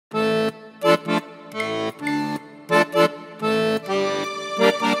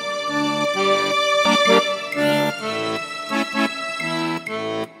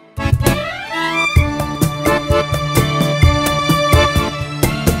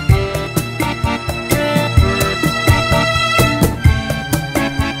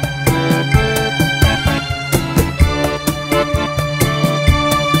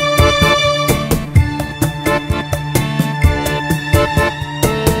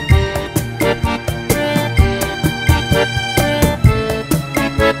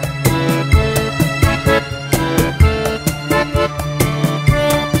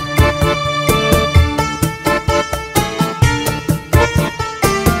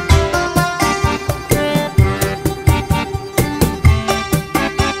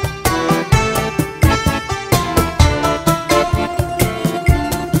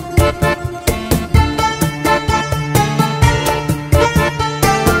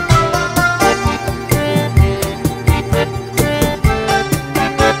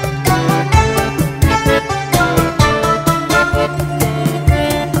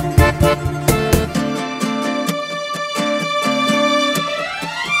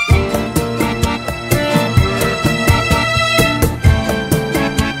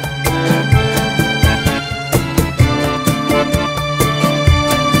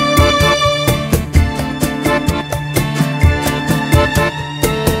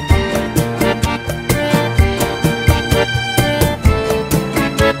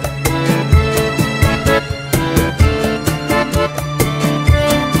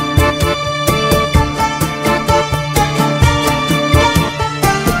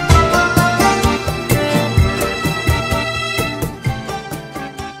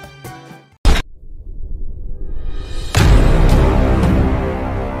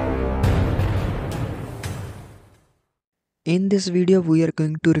In this video, we are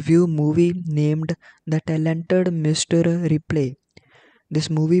going to review a movie named The Talented Mr. Ripley. This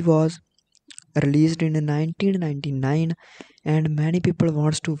movie was released in 1999 and many people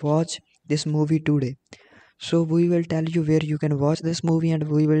wants to watch this movie today. So we will tell you where you can watch this movie and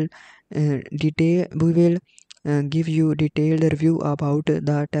we will give you detailed review about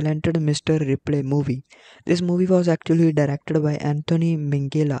The Talented Mr. Ripley movie. This movie was actually directed by Anthony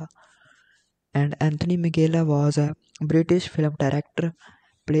Minghella, and Anthony Minghella was a British film director,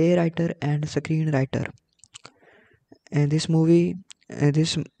 playwright and screenwriter. And this movie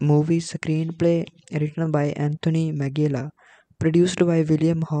screenplay written by Anthony Minghella, produced by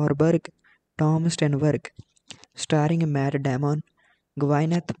William Horberg, Tom Sternberg, starring Matt Damon,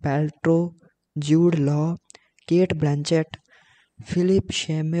 Gwyneth Paltrow, Jude Law, Cate Blanchett, Philip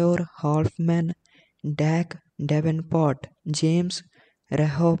Seymour Hoffman, Davenport, James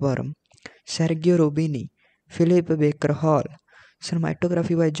Rehobern, Sergio Rubini, Philip Baker Hall.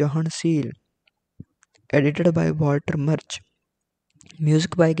 Cinematography by John Seale. Edited by Walter Murch.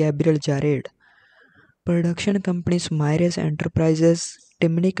 Music by Gabriel Jared. Production companies Mirage Enterprises,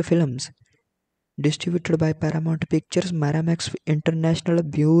 Timnick Films. Distributed by Paramount Pictures, Miramax International,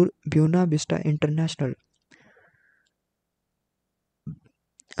 Buena Vista International.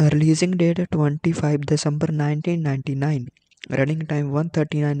 Releasing date 25 December 1999. Running time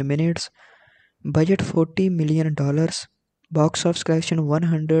 139 minutes. Budget $40 million. Box office collection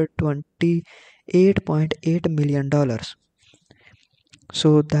 $128.8 million.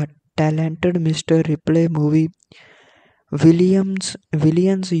 So the Talented Mr. Ripley movie, villains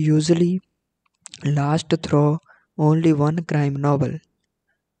usually last through only one crime novel,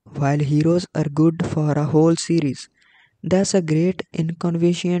 while heroes are good for a whole series. That's a great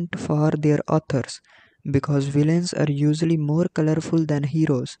inconvenience for their authors, because villains are usually more colorful than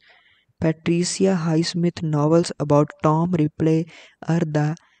heroes. Patricia Highsmith novels about Tom Ripley are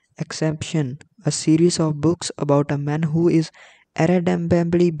the exception, a series of books about a man who is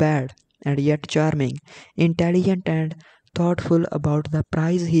irredeemably bad and yet charming, intelligent and thoughtful about the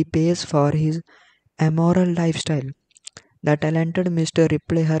price he pays for his immoral lifestyle. The Talented Mr.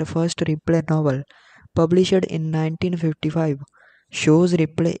 Ripley, her first Ripley novel, published in 1955, shows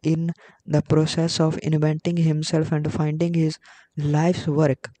Ripley in the process of inventing himself and finding his life's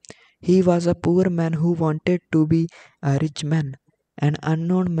work. He was a poor man who wanted to be a rich man, an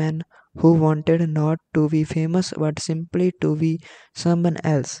unknown man who wanted not to be famous but simply to be someone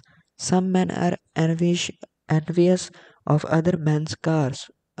else. Some men are envious of other men's cars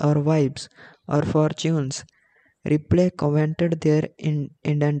or wives or fortunes. Ripley coveted their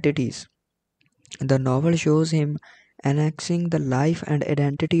identities. The novel shows him annexing the life and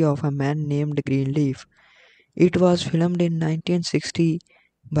identity of a man named Greenleaf. It was filmed in 1960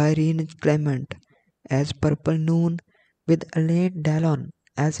 by Rene Clement as Purple Noon with Alain Delon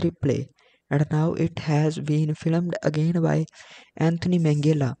as Ripley, and now it has been filmed again by Anthony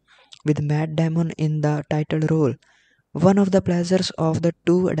Minghella with Matt Damon in the title role. One of the pleasures of the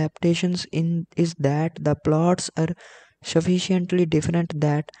two adaptations is that the plots are sufficiently different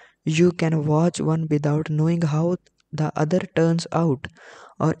that you can watch one without knowing how the other turns out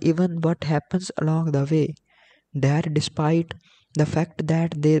or even what happens along the way. That despite the fact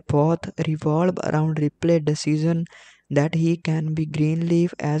that they both revolve around Ripley's decision that he can be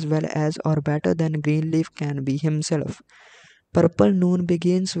Greenleaf as well as or better than Greenleaf can be himself. Purple Noon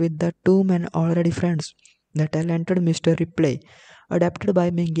begins with the two men already friends. The Talented Mr. Ripley, adapted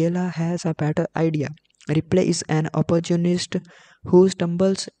by Minghella, has a better idea. Ripley is an opportunist who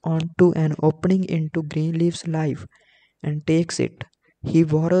stumbles onto an opening into Greenleaf's life and takes it. He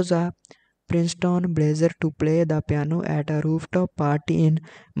borrows a Princeton blazer to play the piano at a rooftop party in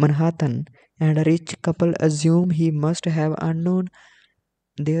Manhattan, and a rich couple assume he must have unknown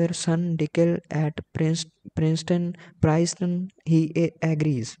their son Dickel at Princeton. He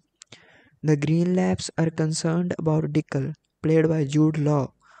agrees. The Greenlaps are concerned about Dickel, played by Jude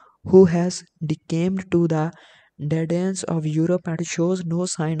Law, who has decamped to the dead ends of Europe and shows no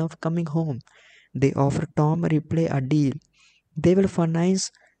sign of coming home. They offer Tom Ripley a deal. They will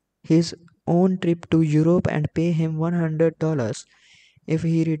finance his own trip to Europe and pay him $100 if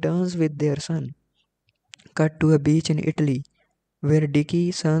he returns with their son. Cut to a beach in Italy, where Dickie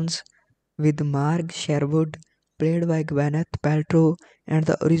sons with Marg Sherwood, played by Gwyneth Paltrow, and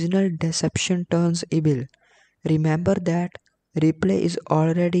the original deception turns evil. Remember that Ripley is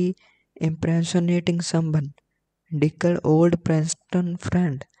already impersonating someone, Dickel, old Princeton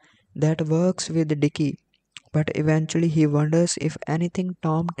friend, that works with Dickie, but eventually he wonders if anything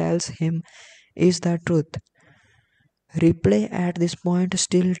Tom tells him is the truth. Ripley at this point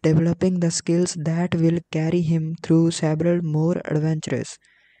still developing the skills that will carry him through several more adventures,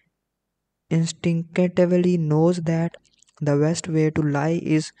 instinctively knows that the best way to lie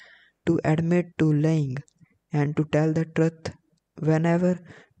is to admit to lying and to tell the truth whenever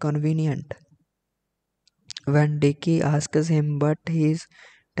convenient. When Dicky asks him what his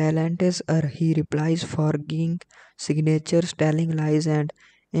talent is, he replies forging signatures, telling lies, and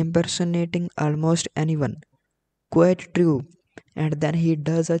impersonating almost anyone. Quite true. And then he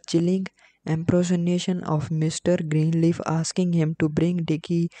does a chilling impersonation of Mr. Greenleaf asking him to bring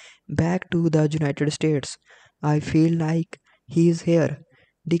Dicky back to the United States. I feel like he's here,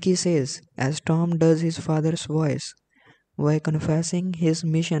 Dicky says, as Tom does his father's voice. By confessing his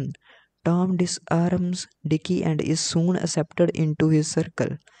mission, Tom disarms Dicky and is soon accepted into his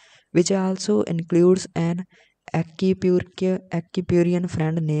circle, which also includes an Epicurean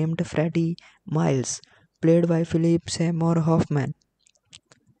friend named Freddie Miles, played by Philip Seymour Hoffman.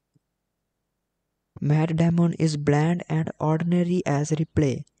 Matt Damon is bland and ordinary as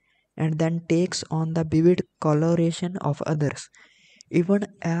Ripley, and then takes on the vivid coloration of others, even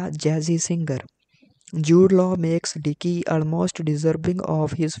a jazzy singer. Jude Law makes Dicky almost deserving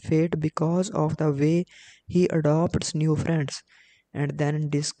of his fate because of the way he adopts new friends and then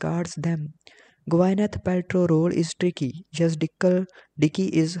discards them. Gwyneth Paltrow role is tricky. Yes, Dicky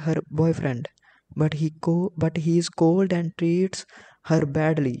is her boyfriend, but he is cold and treats her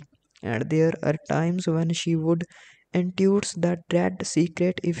badly. And there are times when she would intuit the dread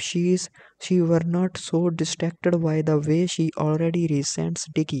secret if she were not so distracted by the way she already resents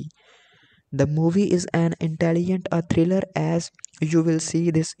Dicky. The movie is an intelligent a thriller as you will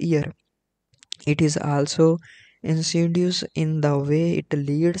see this year. It is also insidious in the way it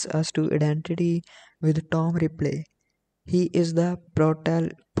leads us to identity with Tom Ripley. He is the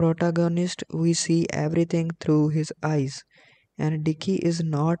protagonist. We see everything through his eyes, and Dicky is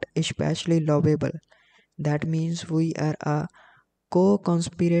not especially lovable. That means we are a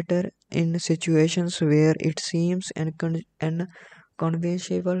co-conspirator in situations where it seems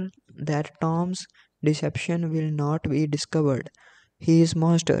inconceivable that Tom's deception will not be discovered. He is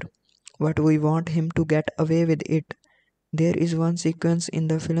monster, but we want him to get away with it. There is one sequence in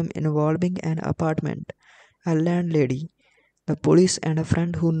the film involving an apartment, a landlady, the police, and a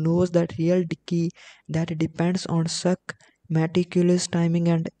friend who knows that real Dicky that depends on suck, meticulous timing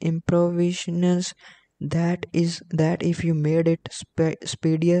and improvisations. That is that if you made it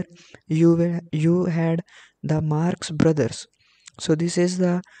speedier, you had the Marx Brothers. So this is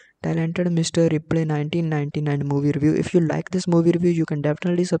the talented Mr. Ripley 1999 movie review. If you like this movie review, you can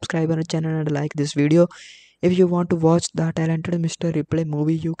definitely subscribe our channel and like this video. If you want to watch the talented Mr. Ripley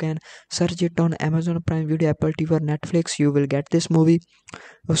movie, you can search it on Amazon Prime Video, Apple TV or Netflix. You will get this movie.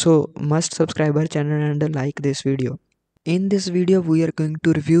 So must subscribe our channel and like this video. In this video, we are going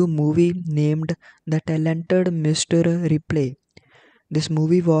to review movie named The Talented Mr. Ripley. This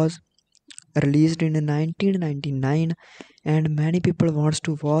movie was released in 1999 and many people wants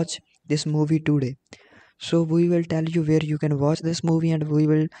to watch this movie today. So we will tell you where you can watch this movie and we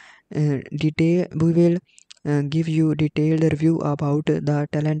will give you detailed review about the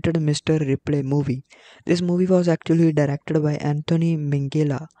talented Mr. Ripley movie. This movie was actually directed by Anthony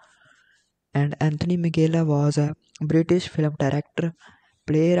Minghella, and Anthony Minghella was a British film director,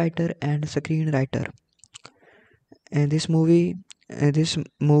 playwright and screenwriter. And this movie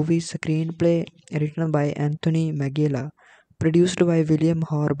screenplay written by Anthony Minghella, produced by William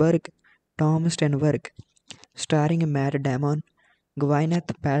Horberg, Tom Sternberg, starring Matt Damon,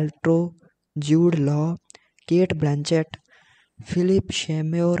 Gwyneth Paltrow, Jude Law, Cate Blanchett, Philip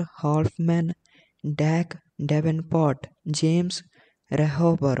Seymour Hoffman, Davenport, James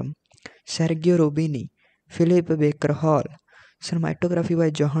Rehobern, Sergio Rubini, Philip Baker Hall. Cinematography by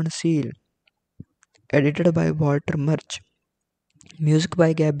John Seale. Edited by Walter Murch. Music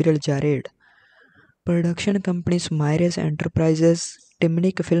by Gabriel Jared. Production companies Mirage Enterprises,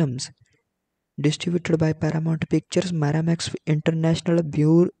 Timnick Films. Distributed by Paramount Pictures, Miramax International,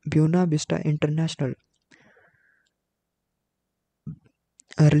 Buena Vista International.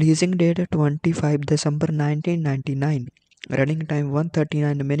 Releasing date 25 December 1999. Running time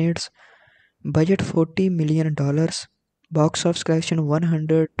 139 minutes. Budget $40 million. Box office collection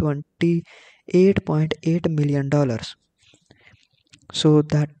 $128.8 million. So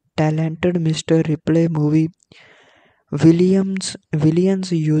the talented Mr. Ripley movie. Villains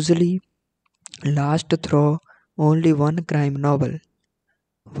usually last through only one crime novel,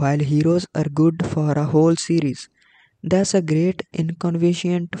 while heroes are good for a whole series. That's a great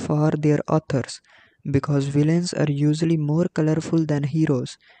inconvenience for their authors, because villains are usually more colorful than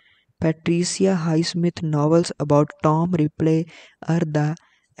heroes. Patricia Highsmith novels about Tom Ripley are the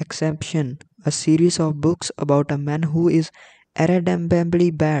exception, a series of books about a man who is irredeemably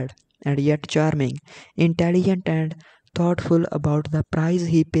bad and yet charming, intelligent and thoughtful about the price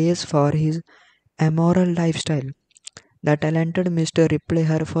he pays for his amoral lifestyle. The talented Mr. Ripley,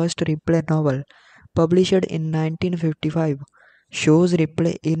 her first Ripley novel, published in 1955, shows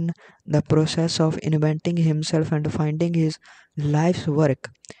Ripley in the process of inventing himself and finding his life's work.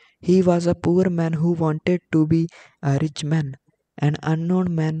 He was a poor man who wanted to be a rich man, an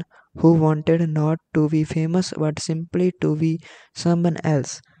unknown man who wanted not to be famous but simply to be someone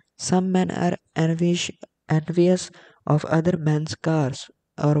else. Some men are envious of other men's cars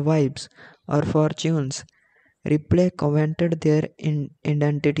or wives or fortunes. Ripley coveted their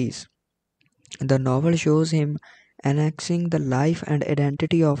identities. The novel shows him annexing the life and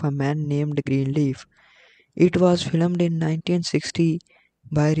identity of a man named Greenleaf. It was filmed in 1960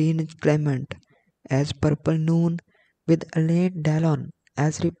 by Rene Clement as Purple Noon with Alain Delon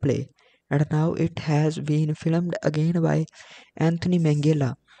as Ripley, and now it has been filmed again by Anthony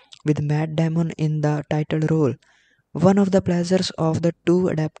Minghella with Matt Damon in the title role. One of the pleasures of the two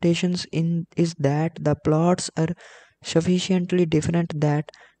adaptations is that the plots are sufficiently different that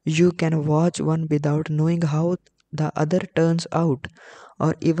you can watch one without knowing how the other turns out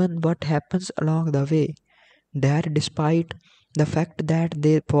or even what happens along the way. That despite the fact that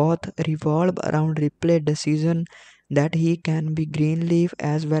they both revolve around Ripley's decision that he can be Greenleaf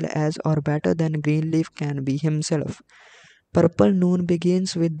as well as or better than Greenleaf can be himself. Purple Noon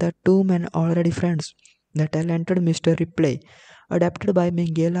begins with the two men already friends. The talented Mr. Ripley, adapted by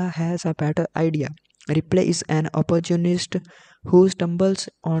Minghella, has a better idea. Ripley is an opportunist who stumbles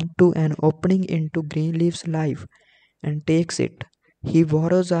onto an opening into Greenleaf's life and takes it. He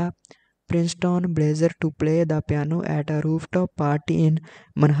borrows a Princeton blazer to play the piano at a rooftop party in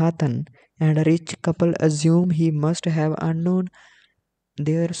Manhattan, and a rich couple assume he must have unknown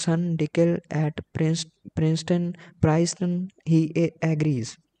their son Dickel at Princeton. He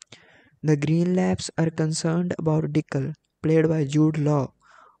agrees. The Greenlaps are concerned about Dickel, played by Jude Law,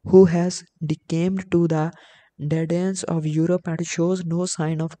 who has decamped to the dead ends of Europe and shows no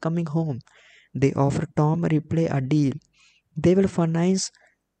sign of coming home. They offer Tom Ripley a deal. They will finance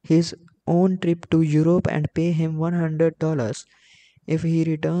his own trip to Europe and pay him $100 if he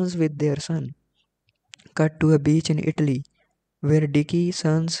returns with their son. Cut to a beach in Italy, where Dickie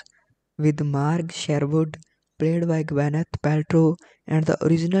sons with Marg Sherwood, played by Gwyneth Paltrow, and the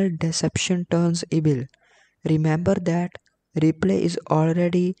original deception turns evil. Remember that Ripley is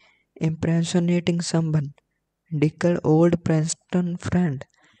already impersonating someone, Dickel old Princeton friend,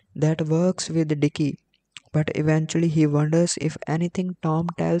 that works with Dickie, but eventually he wonders if anything Tom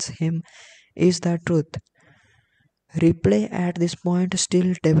tells him is the truth. Ripley at this point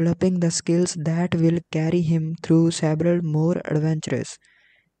still developing the skills that will carry him through several more adventures,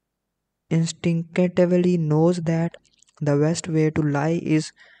 instinctively knows that the best way to lie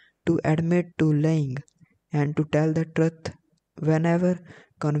is to admit to lying and to tell the truth whenever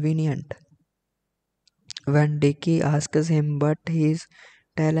convenient. When Dickie asks him what his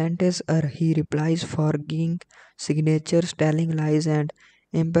talent is, he replies forging signatures, telling lies, and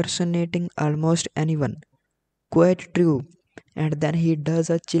impersonating almost anyone. Quite true. And then he does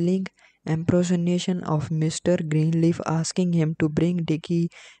a chilling impersonation of Mr. Greenleaf asking him to bring Dickie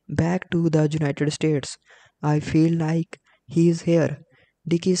back to the United States. I feel like he's here,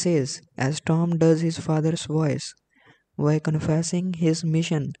 Dickie says, as Tom does his father's voice. By confessing his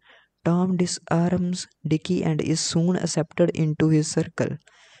mission, Tom disarms Dickie and is soon accepted into his circle,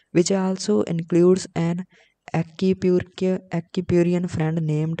 which also includes an Epicurean friend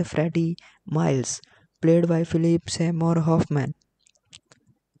named Freddie Miles, played by Philip Seymour Hoffman.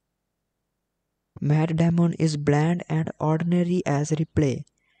 Matt Damon is bland and ordinary as Ripley,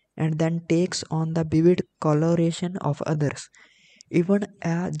 and then takes on the vivid coloration of others, even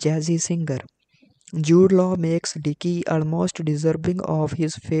a jazzy singer. Jude Law makes Dickie almost deserving of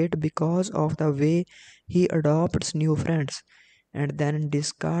his fate because of the way he adopts new friends and then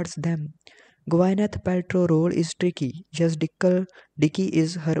discards them. Gwyneth Paltrow role is tricky. Yes, Dickie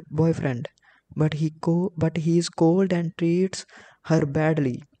is her boyfriend, but he is cold and treats her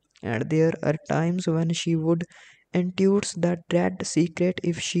badly. And there are times when she would intuit the dread secret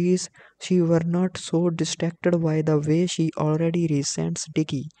if she were not so distracted by the way she already resents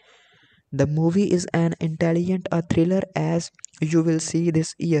Dickie. The movie is an intelligent a thriller as you will see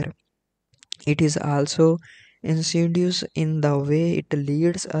this year. It is also insidious in the way it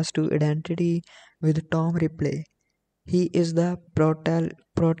leads us to identity with Tom Ripley. He is the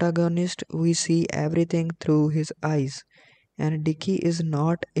protagonist. We see everything through his eyes. and Dicky is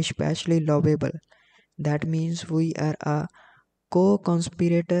not especially lovable. That means we are a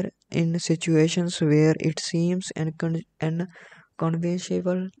co-conspirator in situations where it seems unconventional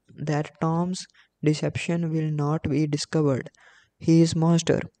that Tom's deception will not be discovered. He is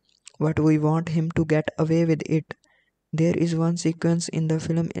monster, but we want him to get away with it. There is one sequence in the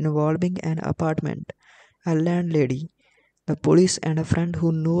film involving an apartment, a landlady, the police, and a friend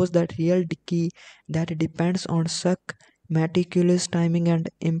who knows that real Dicky that depends on suck, meticulous timing and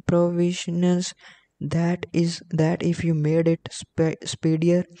improvisations. That is that if you made it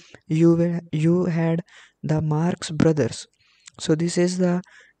speedier, you had the Marx Brothers. So this is the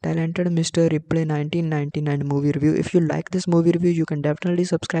talented Mr. Ripley 1999 movie review. If you like this movie review, you can definitely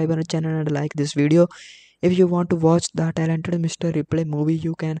subscribe our channel and like this video. If you want to watch the talented Mr. Ripley movie,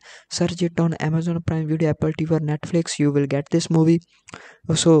 you can search it on Amazon Prime Video, Apple TV or Netflix. You will get this movie.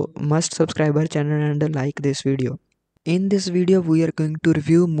 So must subscribe our channel and like this video. In this video, we are going to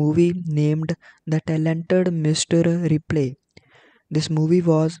review movie named The Talented Mr. Ripley. This movie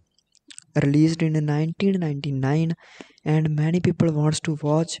was released in 1999 and many people wants to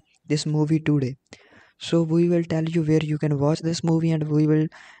watch this movie today. So we will tell you where you can watch this movie, and we will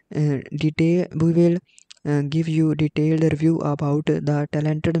give you detailed review about the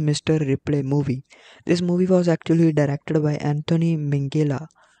talented Mr. Ripley movie. This movie was actually directed by Anthony Minghella,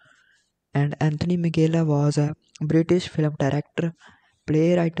 and Anthony Minghella was a British film director,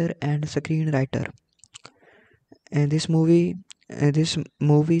 playwright, and screenwriter. And this movie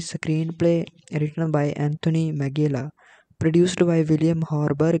screenplay written by Anthony Minghella, produced by William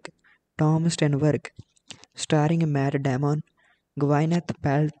Horberg, Tom Sternberg, starring Matt Damon, Gwyneth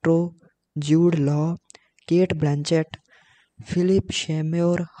Paltrow, Jude Law, Cate Blanchett, Philip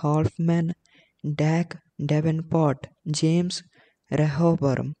Seymour Hoffman, Davenport, James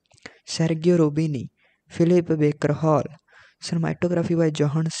Rehobern, Sergio Rubini, Philip Baker Hall. Cinematography by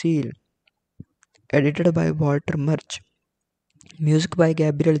John Seale. Edited by Walter Murch. Music by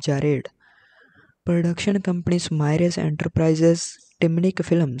Gabriel Jared. Production companies Mirage Enterprises, Timnick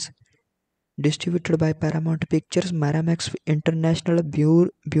Films. Distributed by Paramount Pictures, Miramax International,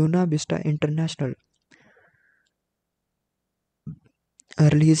 Buena Vista International.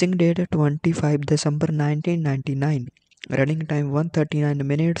 Releasing date 25 December 1999. Running time 139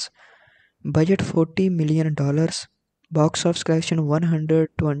 minutes. Budget $40 million. Box office collection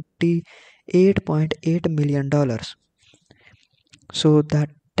 $128.8 million. So the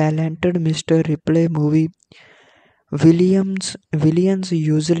talented Mr. Ripley movie. Villains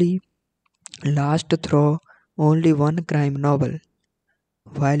usually last through only one crime novel,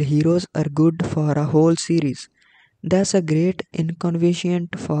 while heroes are good for a whole series. That's a great inconvenience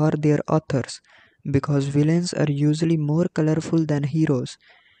for their authors, because villains are usually more colorful than heroes.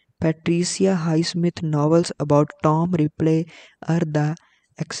 Patricia Highsmith novels about Tom Ripley are the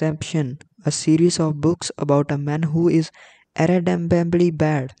exception, a series of books about a man who is irredeemably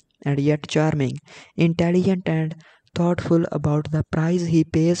bad and yet charming, intelligent and thoughtful about the price he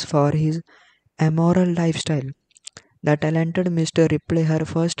pays for his amoral lifestyle. The talented Mr. Ripley, her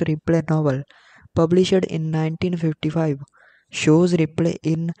first Ripley novel, published in 1955, shows Ripley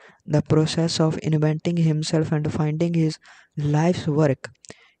in the process of inventing himself and finding his life's work.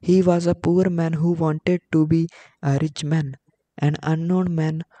 He was a poor man who wanted to be a rich man, an unknown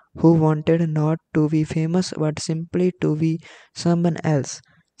man who wanted not to be famous but simply to be someone else.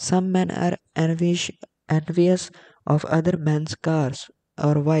 Some men are envious of other men's cars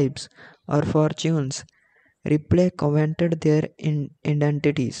or wives or fortunes. Ripley coveted their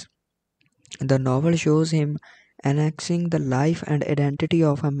identities. The novel shows him annexing the life and identity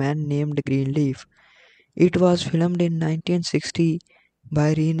of a man named Greenleaf. It was filmed in 1960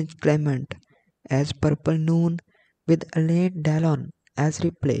 by Rene Clement as Purple Noon with Alain Delon as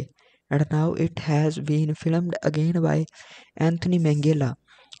Ripley, and now it has been filmed again by Anthony Minghella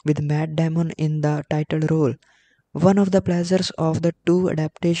with Matt Damon in the title role. One of the pleasures of the two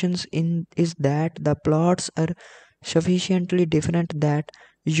adaptations is that the plots are sufficiently different that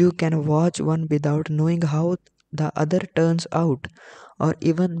you can watch one without knowing how the other turns out, or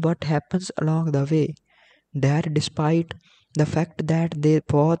even what happens along the way. That despite the fact that they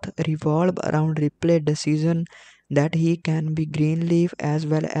both revolve around Ripley's decision that he can be Greenleaf as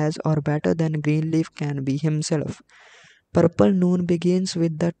well as or better than Greenleaf can be himself. Purple Noon begins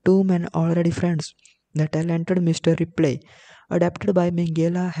with the two men already friends. The talented Mr. Ripley, adapted by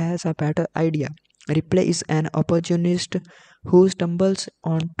Minghella, has a better idea. Ripley is an opportunist who stumbles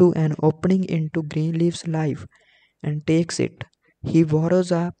onto an opening into Greenleaf's life and takes it. He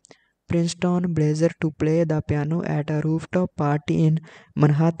borrows a Princeton blazer to play the piano at a rooftop party in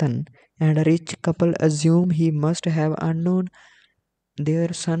Manhattan, and a rich couple assume he must have unknown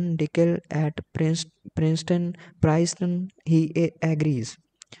their son Dickel at Princeton. He agrees.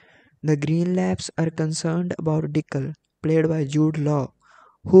 The Green Labs are concerned about Dickel, played by Jude Law,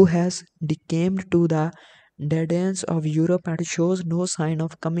 who has decamped to the dead ends of Europe and shows no sign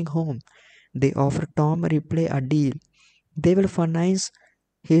of coming home. They offer Tom Ripley a deal. They will finance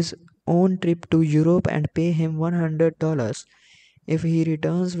his own trip to Europe and pay him $100 if he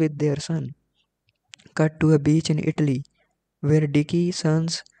returns with their son. Cut to a beach in Italy, where Dickie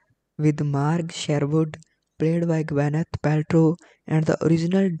sons with Marg Sherwood, played by Gwyneth Paltrow, and the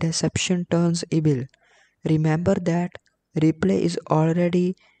original deception turns evil. Remember that Ripley is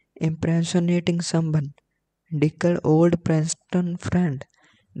already impersonating someone, Dickel old Princeton friend,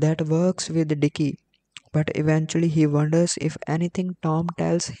 that works with Dickie, but eventually he wonders if anything Tom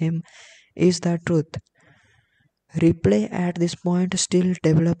tells him is the truth. Ripley at this point still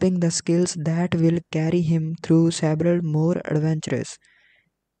developing the skills that will carry him through several more adventures.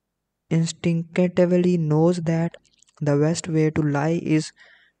 Instinctively knows that the best way to lie is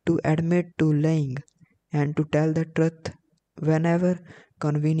to admit to lying and to tell the truth whenever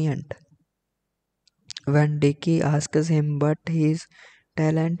convenient. When Dickie asks him what his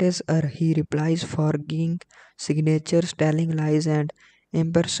talent is, he replies forging signatures, telling lies, and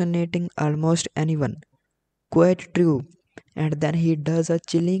impersonating almost anyone. Quite true. And then he does a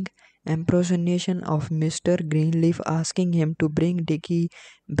chilling impersonation of Mr. Greenleaf asking him to bring Dickie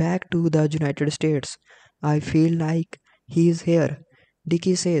back to the United States. I feel like he's here,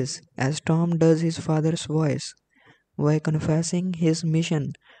 Dickie says, as Tom does his father's voice. By confessing his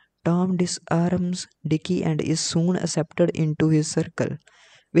mission, Tom disarms Dickie and is soon accepted into his circle,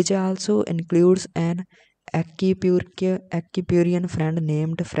 which also includes an Epicurean friend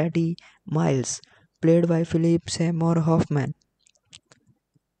named Freddie Miles, played by Philip Seymour Hoffman.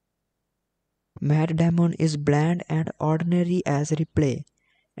 Matt Damon is bland and ordinary as Ripley,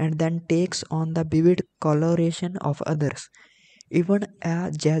 and then takes on the vivid coloration of others, even a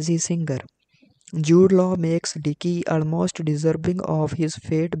jazzy singer. Jude Law makes Dickie almost deserving of his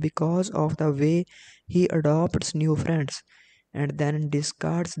fate because of the way he adopts new friends and then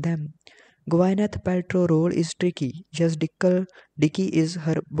discards them. Gwyneth Paltrow role is tricky. Yes, Dickie is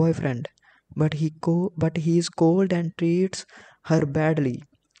her boyfriend, but he is cold and treats her badly.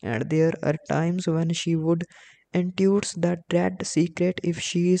 And there are times when she would intuit the dread secret if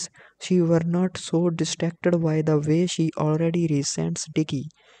she were not so distracted by the way she already resents Dickie.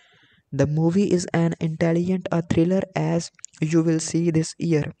 The movie is an intelligent a thriller as you will see this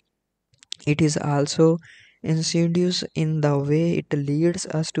year. It is also insidious in the way it leads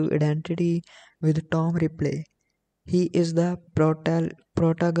us to identity with Tom Ripley. He is the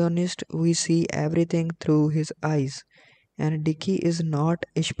protagonist. We see everything through his eyes, and Dickie is not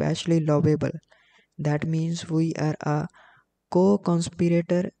especially lovable. That means we are a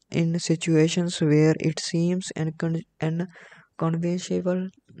co-conspirator in situations where it seems inconceivable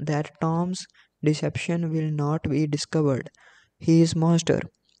that Tom's deception will not be discovered. He is monster,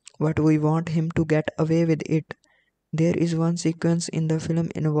 but we want him to get away with it. There is one sequence in the film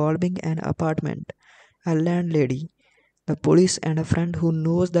involving an apartment, a landlady, the police, and a friend who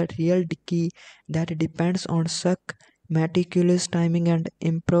knows that real Dickie that depends on suck, meticulous timing and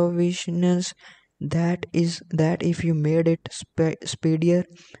improvisations. That is that if you made it speedier,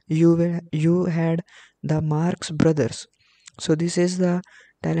 you had the Marx Brothers. So this is the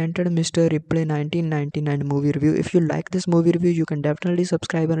talented Mr. Ripley 1999 movie review. If you like this movie review, you can definitely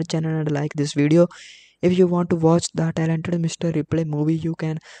subscribe our channel and like this video. If you want to watch the talented Mr. Ripley movie, you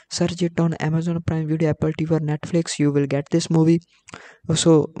can search it on Amazon Prime Video, Apple TV or Netflix. You will get this movie.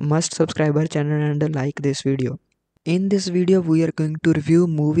 So must subscribe our channel and like this video. In this video, we are going to review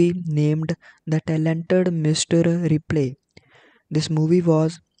movie named The Talented Mr. Ripley. This movie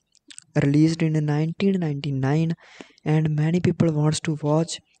was released in 1999 and many people wants to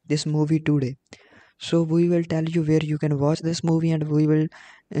watch this movie today. So we will tell you where you can watch this movie, and we will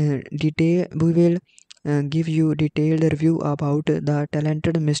give you detailed review about the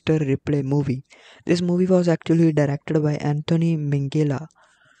talented Mr. Ripley movie. This movie was actually directed by Anthony Minghella,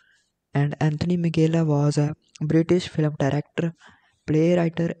 and Anthony Minghella was a British film director,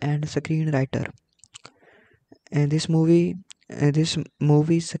 playwright, and screenwriter. And this movie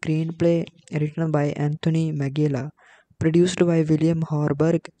screenplay written by Anthony Minghella, produced by William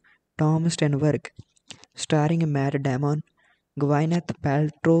Horberg, Tom Sternberg, starring Matt Damon, Gwyneth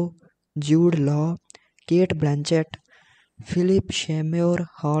Paltrow, Jude Law, Cate Blanchett, Philip Seymour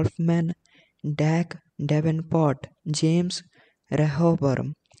Hoffman, Davenport, James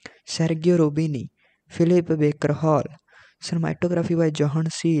Rehoboam, Sergio Rubini, Philip Baker Hall, cinematography by Johann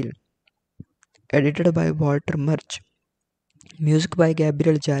Seale, edited by Walter Murch, music by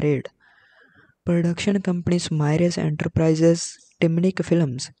Gabriel Jared, production companies Mirage Enterprises, Timnick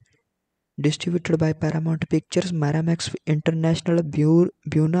Films, distributed by Paramount Pictures, Miramax International,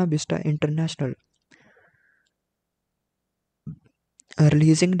 Buena Vista International.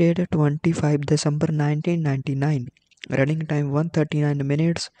 Releasing date 25 December 1999. Running time 139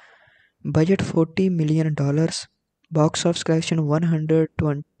 minutes. Budget $40 million. Box office collection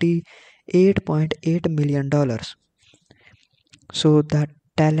 $128.8 million. So the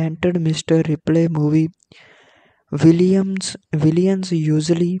talented Mr. Ripley movie Williams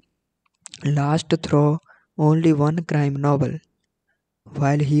usually last through only one crime novel,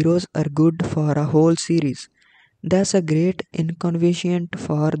 while heroes are good for a whole series. That's a great inconvenient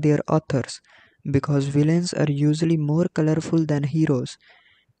for their authors, because villains are usually more colorful than heroes.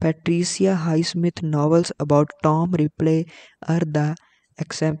 Patricia Highsmith novels about Tom Ripley are the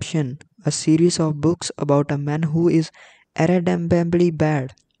exception, a series of books about a man who is irredeemably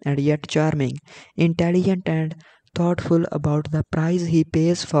bad and yet charming, intelligent and thoughtful about the price he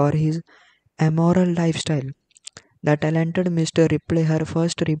pays for his immoral lifestyle. The talented Mr. Ripley, her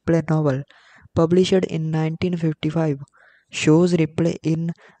first Ripley novel, published in 1955, shows Ripley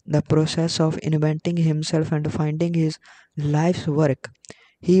in the process of inventing himself and finding his life's work.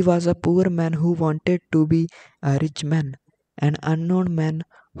 He was a poor man who wanted to be a rich man, an unknown man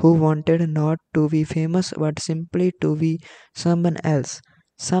who wanted not to be famous but simply to be someone else.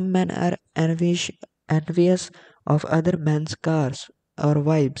 Some men are envious of other men's cars or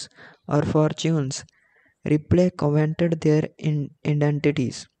wives or fortunes. Ripley coveted their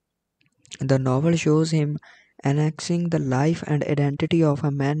identities. The novel shows him annexing the life and identity of a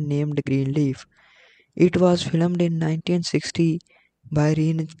man named Greenleaf. It was filmed in 1960 by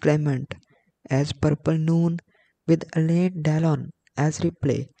Rene Clement as Purple Noon with Alain Delon as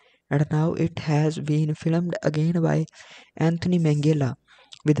Ripley, and now it has been filmed again by Anthony Minghella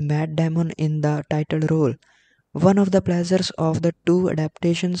with Matt Damon in the title role. One of the pleasures of the two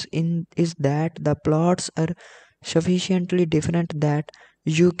adaptations is that the plots are sufficiently different that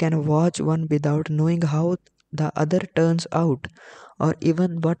you can watch one without knowing how the other turns out or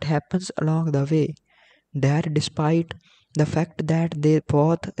even what happens along the way. That despite the fact that they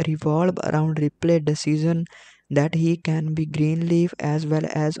both revolve around Ripley's decision that he can be Greenleaf as well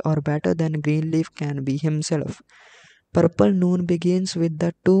as or better than Greenleaf can be himself. Purple Noon begins with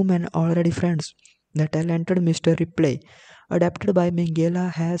the two men already friends. The talented Mr. Ripley, adapted by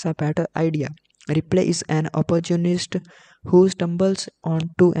Minghella, has a better idea. Ripley is an opportunist who stumbles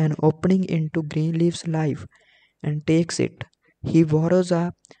onto an opening into Greenleaf's life and takes it. He borrows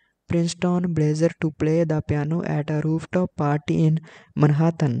a Princeton blazer to play the piano at a rooftop party in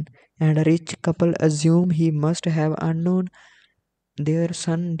Manhattan, and a rich couple assume he must have unknown their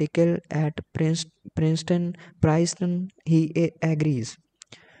son Dickel at Princeton. He agrees.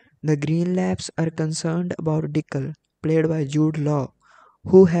 The Greenlaps are concerned about Dickel, played by Jude Law,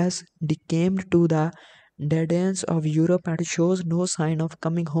 who has decamped to the dead ends of Europe and shows no sign of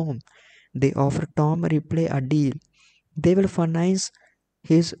coming home. They offer Tom Ripley a deal. They will finance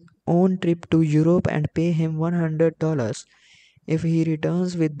his own trip to Europe and pay him $100 if he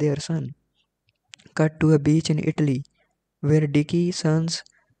returns with their son. Cut to a beach in Italy, where Dickie sons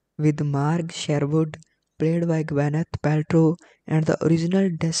with Marg Sherwood, played by Gwyneth Paltrow, and the original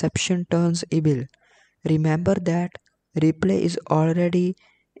deception turns evil. Remember that Ripley is already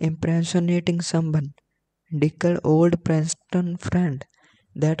impersonating someone, Dickel, old Princeton friend,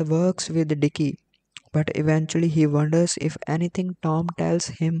 that works with Dickie. But eventually he wonders if anything Tom tells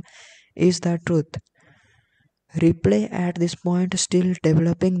him is the truth. Ripley at this point still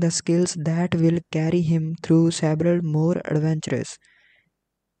developing the skills that will carry him through several more adventures.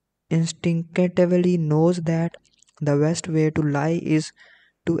 Instinctively knows that the best way to lie is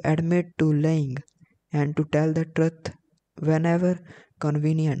to admit to lying and to tell the truth whenever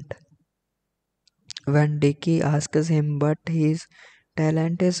convenient. When Dickie asks him what his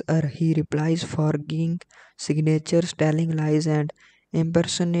talent is, he replies forging signatures, telling lies, and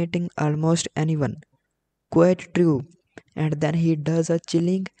impersonating almost anyone. Quite true. And then he does a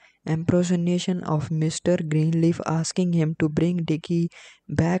chilling impersonation of Mr. Greenleaf asking him to bring Dickie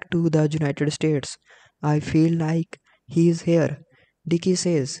back to the United States. I feel like he's here, Dickie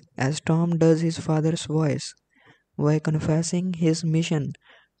says, as Tom does his father's voice. By confessing his mission,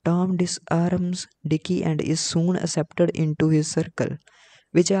 Tom disarms Dickie and is soon accepted into his circle,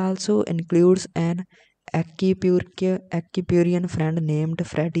 which also includes an Epicurean friend named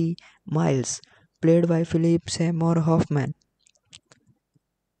Freddie Miles, played by Philip Seymour Hoffman.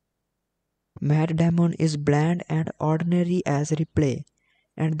 Matt Damon is bland and ordinary as Ripley,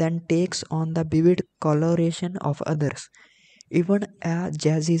 and then takes on the vivid coloration of others, even a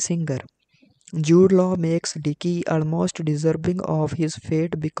jazzy singer. Jude Law makes Dickie almost deserving of his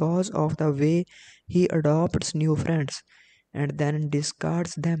fate because of the way he adopts new friends and then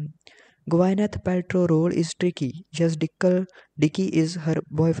discards them. Gwyneth Paltrow role is tricky. Yes, Dickie is her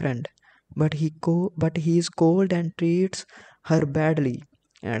boyfriend, but he is cold and treats her badly.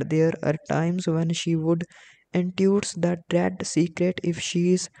 And there are times when she would intuit the dread secret if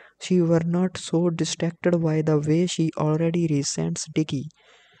she were not so distracted by the way she already resents Dickie.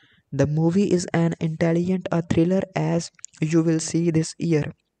 The movie is an intelligent a thriller as you will see this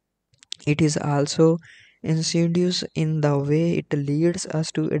year. It is also insidious in the way it leads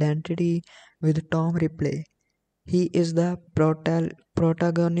us to identity with Tom Ripley. He is the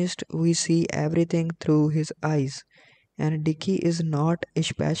protagonist. We see everything through his eyes, and Dickie is not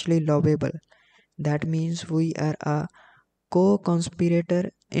especially lovable. That means we are a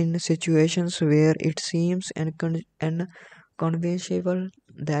co-conspirator in situations where it seems unconvincible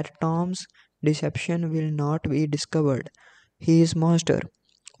that Tom's deception will not be discovered. He is monster,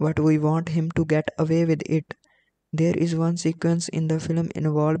 but we want him to get away with it. There is one sequence in the film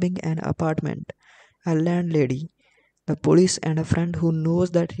involving an apartment, a landlady, the police, and a friend who knows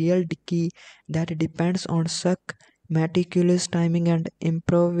that real Dicky that depends on suck, meticulous timing and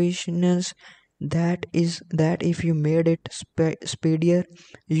improvisations. That is that if you made it speedier,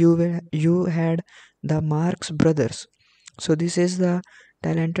 you had the Marx Brothers. So this is the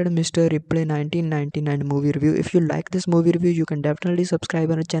talented Mr. Ripley 1999 movie review. If you like this movie review, you can definitely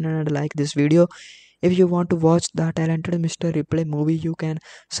subscribe our channel and like this video. If you want to watch the talented Mr. Ripley movie, you can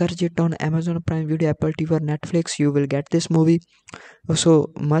search it on Amazon Prime Video, Apple TV or Netflix. You will get this movie.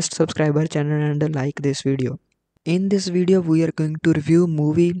 So must subscribe our channel and like this video. In this video, we are going to review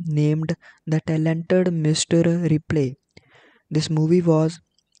movie named The Talented Mr. Ripley. This movie was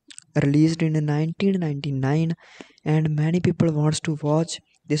released in 1999 and many people wants to watch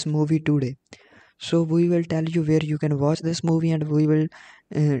this movie today. So we will tell you where you can watch this movie, and we will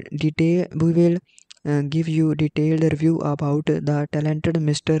give you detailed review about the talented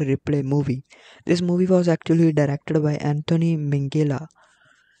Mr. Ripley movie. This movie was actually directed by Anthony Minghella,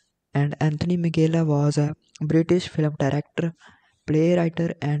 and Anthony Minghella was a British film director, playwright,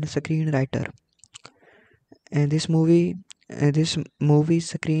 and screenwriter. And this movie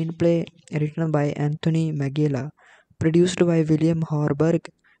screenplay written by Anthony Minghella, produced by William Horberg,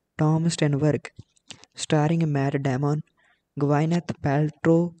 Tom Sternberg, starring Matt Damon, Gwyneth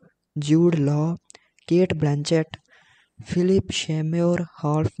Paltrow, Jude Law, Cate Blanchett, Philip Seymour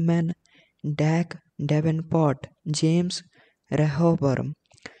Hoffman, Davenport, James Rehobern,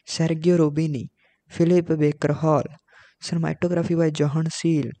 Sergio Rubini, Philip Baker Hall. Cinematography by John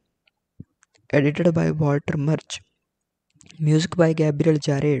Seale. Edited by Walter Murch. Music by Gabriel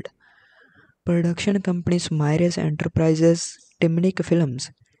Jared. Production companies Mirage Enterprises, Timnick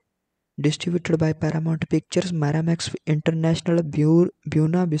Films. Distributed by Paramount Pictures, Miramax International,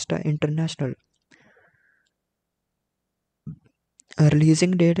 Buena Vista International.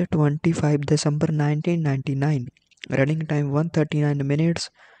 Releasing date 25 December 1999. Running time 139 minutes.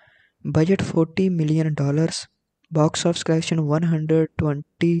 Budget $40 million. Box office collection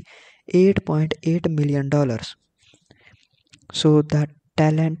 $128.8 million. So the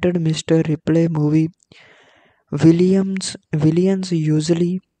talented Mr. Ripley movie. Villains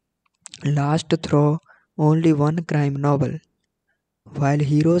usually last through only one crime novel, while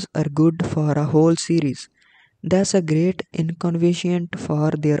heroes are good for a whole series. That's a great inconvenience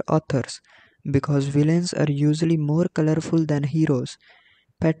for their authors, because villains are usually more colorful than heroes.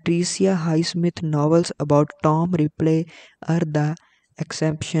 Patricia Highsmith novels about Tom Ripley are the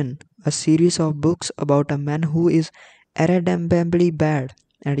exception, a series of books about a man who is irredeemably bad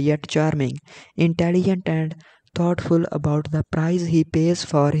and yet charming, intelligent and thoughtful about the price he pays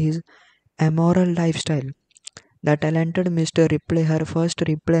for his amoral lifestyle. The talented Mr. Ripley, her first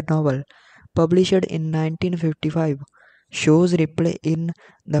Ripley novel, published in 1955, shows Ripley in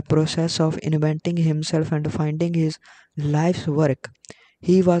the process of inventing himself and finding his life's work.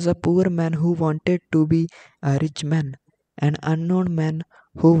 He was a poor man who wanted to be a rich man, an unknown man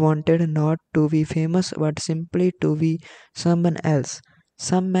who wanted not to be famous but simply to be someone else.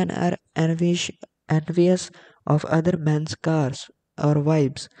 Some men are envious of other men's cars or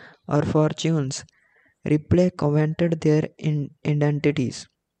wives or fortunes. Ripley coveted their identities.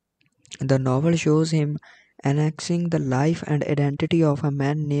 The novel shows him annexing the life and identity of a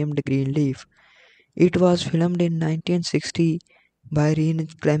man named Greenleaf. It was filmed in 1960 by Rene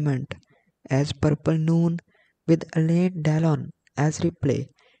Clement as Purple Noon, with Alain Delon as Ripley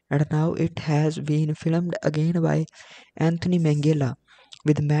and now it has been filmed again by Anthony Minghella,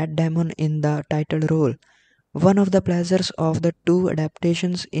 with Matt Damon in the title role. One of the pleasures of the two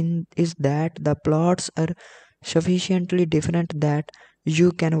adaptations is that the plots are sufficiently different that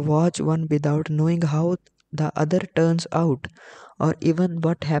you can watch one without knowing how the other turns out, or even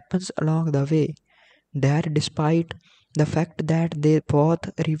what happens along the way. That despite the fact that they both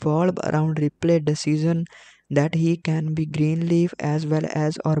revolve around Ripley's decision that he can be Greenleaf as well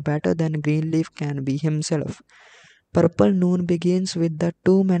as or better than Greenleaf can be himself. Purple Noon begins with the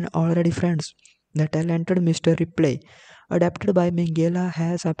two men already friends. The talented Mr. Ripley, adapted by Minghella,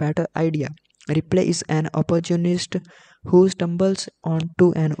 has a better idea. Ripley is an opportunist who stumbles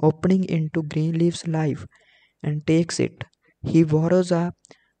onto an opening into Greenleaf's life and takes it. He borrows a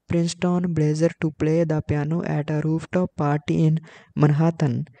Princeton blazer to play the piano at a rooftop party in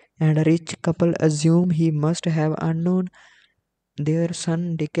Manhattan, and a rich couple assume he must have unknown their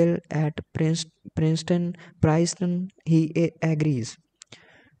son Dickel at Princeton. He agrees.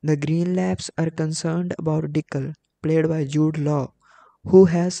 The Greenlaps are concerned about Dickel, played by Jude Law, who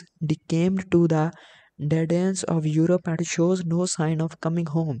has decamped to the dead ends of Europe and shows no sign of coming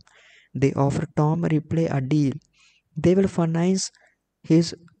home. They offer Tom Ripley a deal. They will finance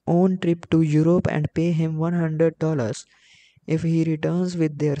his own trip to Europe and pay him $100 if he returns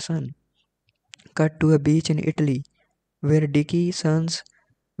with their son. Cut to a beach in Italy, where Dickie sons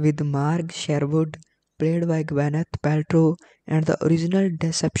with Marg Sherwood, played by Gwyneth Paltrow, and the original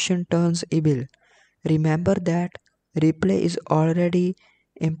deception turns evil. Remember that Ripley is already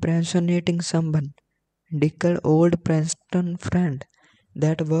impersonating someone, Dickel, old Princeton friend,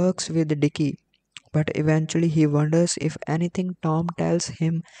 that works with Dickie. But eventually he wonders if anything Tom tells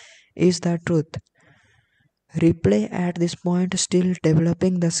him is the truth. Ripley at this point still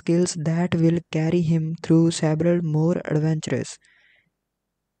developing the skills that will carry him through several more adventures,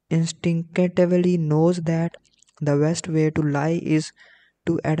 instinctively knows that the best way to lie is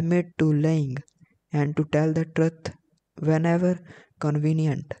to admit to lying and to tell the truth whenever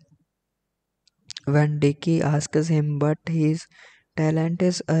convenient. When Dickie asks him what his talent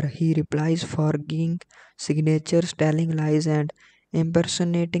is, he replies forging signatures, telling lies, and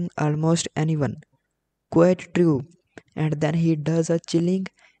impersonating almost anyone. Quite true. And then he does a chilling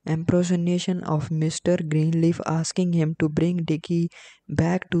impersonation of Mr. Greenleaf asking him to bring Dickie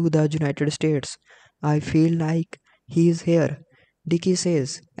back to the United States. I feel like he's here, Dickie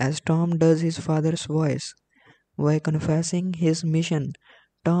says, as Tom does his father's voice. By confessing his mission,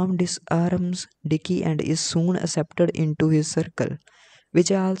 Tom disarms Dickie and is soon accepted into his circle,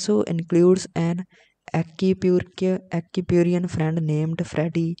 which also includes an Epicurean friend named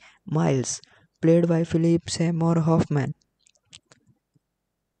Freddie Miles, played by Philip Seymour Hoffman.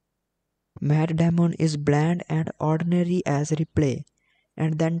 Matt Damon is bland and ordinary as Ripley,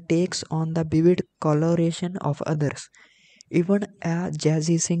 and then takes on the vivid coloration of others, even a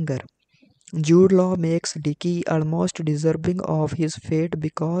jazzy singer. Jude Law makes Dickie almost deserving of his fate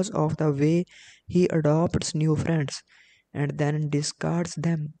because of the way he adopts new friends and then discards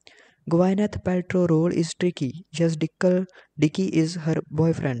them. Gwyneth Paltrow role is tricky. Yes, Dickie is her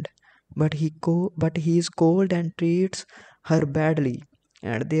boyfriend, but he is cold and treats her badly.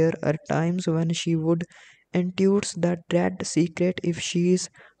 And there are times when she would intuit the dread secret if she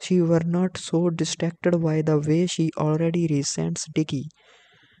were not so distracted by the way she already resents Dickie.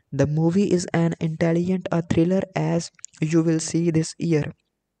 The movie is an intelligent a thriller as you will see this year.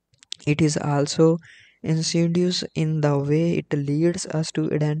 It is also insidious in the way it leads us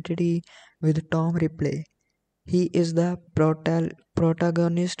to identity with Tom Ripley. He is the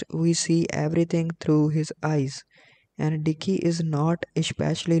protagonist. We see everything through his eyes, and Dickie is not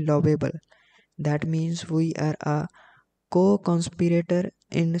especially lovable. That means we are a co-conspirator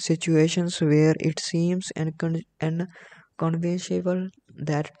in situations where it seems inconceivable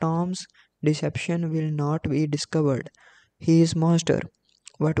that Tom's deception will not be discovered. He is monster,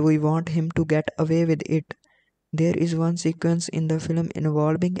 but we want him to get away with it. There is one sequence in the film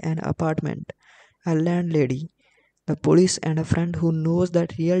involving an apartment, a landlady, the police, and a friend who knows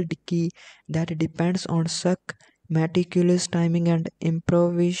that real Dickie that depends on such meticulous timing and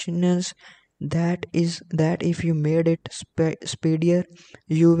improvisations that is that if you made it speedier,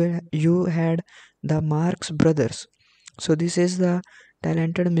 you had the Marx Brothers. So this is the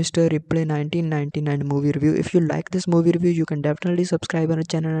talented Mr. Ripley 1999 movie review. If you like this movie review, you can definitely subscribe our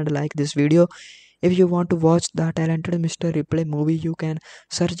channel and like this video. If you want to watch the talented Mr. Ripley movie, you can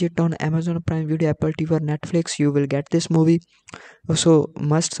search it on Amazon Prime Video, Apple TV, or Netflix. You will get this movie. So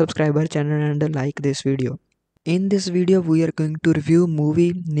must subscribe our channel and like this video. In this video, we are going to review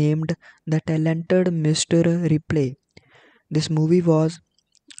movie named The Talented Mr. Ripley. This movie was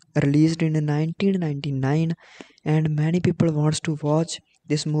released in 1999, and many people wants to watch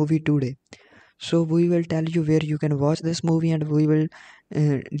this movie today. So we will tell you where you can watch this movie, and we will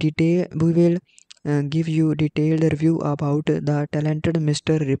give you detailed review about the talented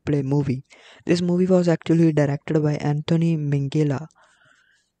Mr. Ripley movie. This movie was actually directed by Anthony Minghella,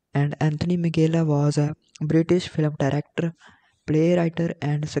 and Anthony Minghella was a British film director, playwright,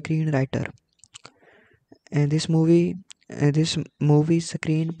 and screenwriter. And this movie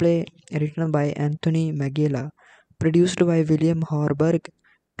screenplay written by Anthony Minghella, produced by William Horberg,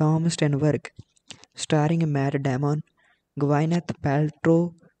 Tom Sternberg, starring Matt Damon, Gwyneth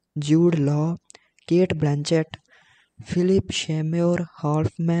Paltrow, Jude Law, Cate Blanchett, Philip Seymour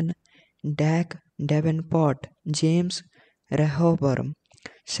Hoffman, Davenport, James Rehoboam,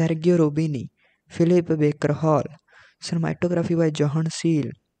 Sergio Rubini, Philip Baker Hall. Cinematography by John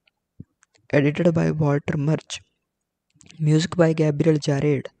Seale. Edited by Walter Murch. Music by Gabriel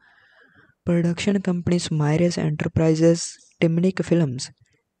Jared. Production companies Mirage Enterprises, Timnick Films.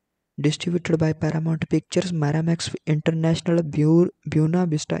 Distributed by Paramount Pictures, Miramax International, Buena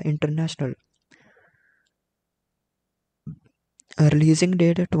Vista International. Releasing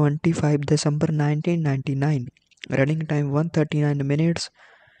date 25 December 1999. Running time 139 minutes.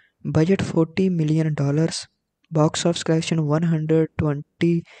 Budget $40 million. Box office collection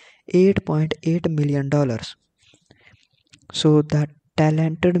 $128.8 million. So the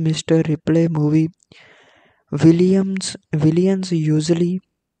talented Mr. Ripley movie Williams usually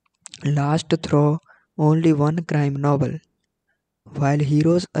last through only one crime novel, while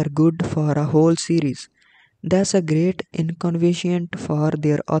heroes are good for a whole series. That's a great inconvenience for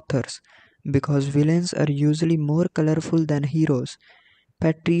their authors, because villains are usually more colorful than heroes.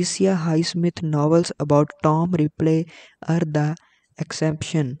 Patricia Highsmith novels about Tom Ripley are the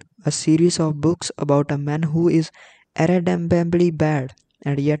exception, a series of books about a man who is irredeemably bad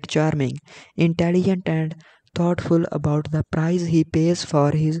and yet charming, intelligent, and thoughtful about the price he pays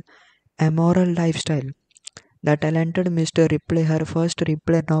for his amoral lifestyle. The talented Mr. Ripley, her first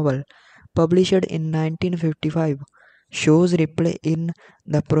Ripley novel, published in 1955, shows Ripley in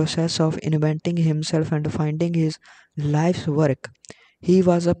the process of inventing himself and finding his life's work. He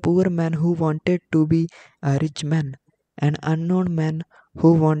was a poor man who wanted to be a rich man, an unknown man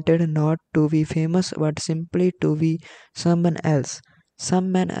who wanted not to be famous but simply to be someone else.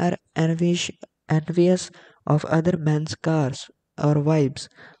 Some men are envious of other men's cars or wives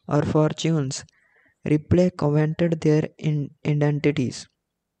or fortunes. Ripley coveted their identities.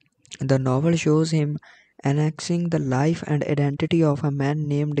 The novel shows him annexing the life and identity of a man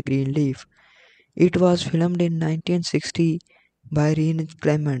named Greenleaf. It was filmed in 1960 by Rene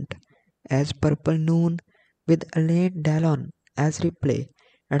Clement as Purple Noon, with Alain Delon as Ripley,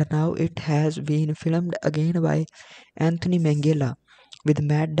 and now it has been filmed again by Anthony Minghella with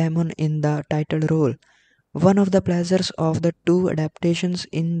Matt Damon in the title role. One of the pleasures of the two adaptations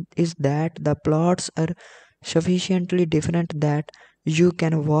is that the plots are sufficiently different that you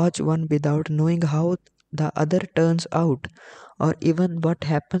can watch one without knowing how the other turns out, or even what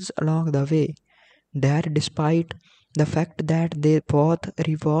happens along the way. That despite the fact that they both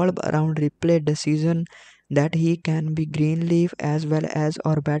revolve around Ripley's decision that he can be Greenleaf as well as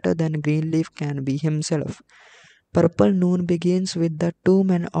or better than Greenleaf can be himself. Purple Noon begins with the two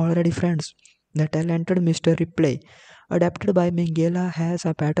men already friends. The talented Mr. Ripley, adapted by Minghella, has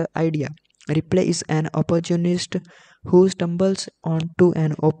a better idea. Ripley is an opportunist who stumbles onto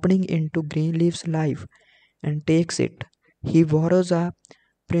an opening into Greenleaf's life and takes it. He borrows a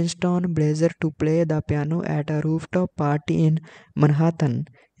Princeton blazer to play the piano at a rooftop party in Manhattan,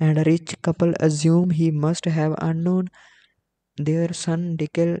 and a rich couple assume he must have unknown their son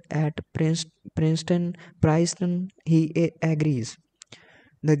Dickel at Princeton. He agrees.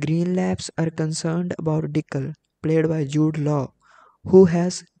 The Greenlaps are concerned about Dickel, played by Jude Law, who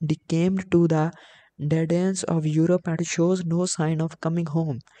has decamped to the dead ends of Europe and shows no sign of coming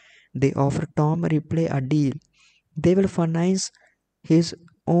home. They offer Tom Ripley a deal. They will finance his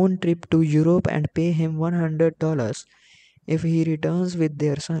own trip to Europe and pay him $100 if he returns with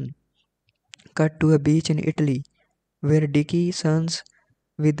their son. Cut to a beach in Italy, where Dickie sons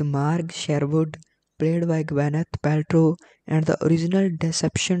with Marg Sherwood, played by Gwyneth Paltrow, and the original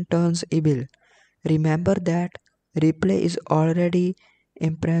deception turns evil. Remember that Ripley is already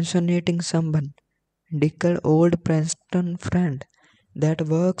impersonating someone, Dickel, old Princeton friend, that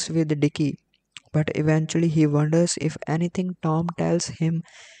works with Dickie. But eventually he wonders if anything Tom tells him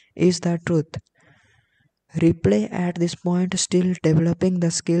is the truth. Ripley at this point still developing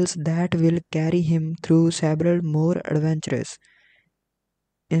the skills that will carry him through several more adventures.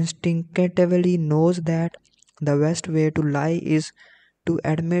 Instinctively knows that the best way to lie is to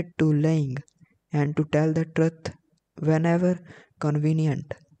admit to lying, and to tell the truth whenever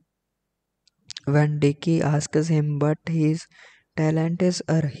convenient. When Dicky asks him what his talent is,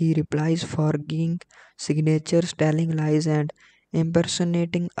 he replies forging signatures, telling lies, and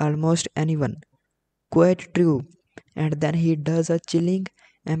impersonating almost anyone. Quite true. And then he does a chilling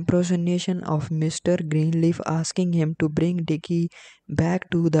impersonation of Mr. Greenleaf asking him to bring Dicky back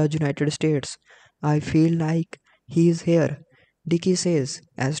to the United States. I feel like he's here, Dicky says,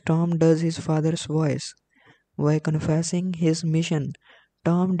 as Tom does his father's voice. By confessing his mission,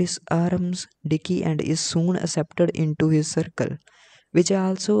 Tom disarms Dicky and is soon accepted into his circle, which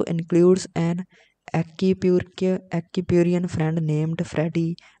also includes an Epicurean friend named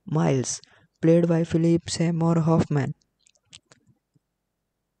Freddie Miles, played by Philip Seymour Hoffman.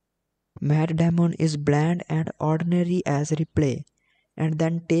 Matt Damon is bland and ordinary as Ripley, and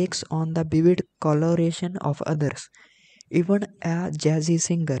then takes on the vivid coloration of others, even a jazzy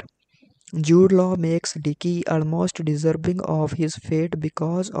singer. Jude Law makes Dicky almost deserving of his fate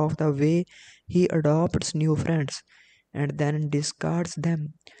because of the way he adopts new friends and then discards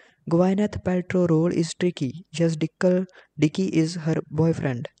them. Gwyneth Paltrow role is tricky. Yes, Dicky is her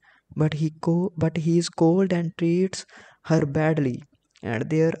boyfriend, but he is cold and treats her badly. And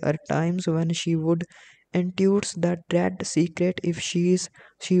there are times when she would intuit the dread secret if she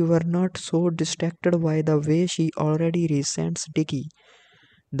were not so distracted by the way she already resents Dicky.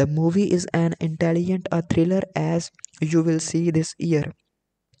 The movie is an intelligent a thriller as you will see this year.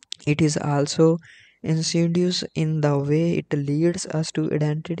 It is also insidious in the way it leads us to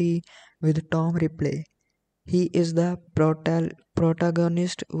identity with Tom Ripley. He is the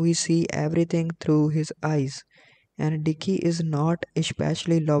protagonist. We see everything through his eyes, and Dicky is not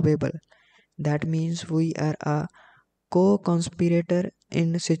especially lovable. That means we are a co-conspirator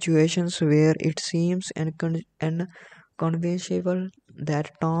in situations where it seems inconceivable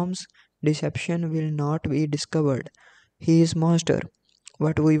that Tom's deception will not be discovered. He is monster,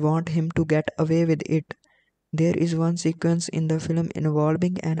 but we want him to get away with it. There is one sequence in the film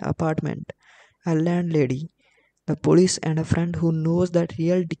involving an apartment, a landlady, the police, and a friend who knows that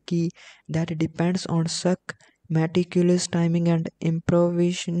real Dicky that depends on suck, meticulous timing and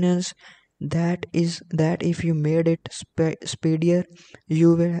improvisations. That is that if you made it speedier,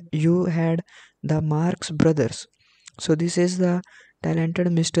 you had the Marx Brothers. So this is the talented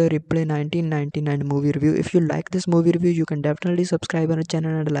Mr. Ripley 1999 movie review. If you like this movie review, you can definitely subscribe our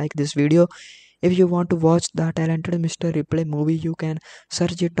channel and like this video. If you want to watch the talented Mr. Ripley movie, you can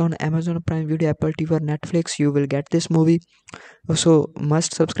search it on Amazon Prime Video, Apple TV or Netflix. You will get this movie. So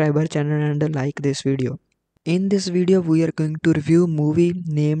must subscribe our channel and like this video. In this video, we are going to review movie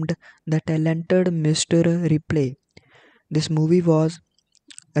named The Talented Mr. Ripley. This movie was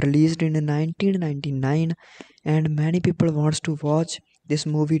released in 1999 and many people wants to watch this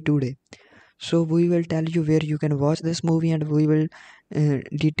movie today. So we will tell you where you can watch this movie, and we will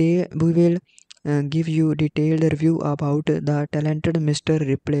give you detailed review about the talented Mr.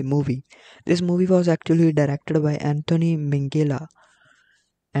 Ripley movie. This movie was actually directed by Anthony Minghella,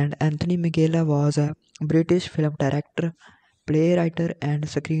 and Anthony Minghella was a British film director, playwright, and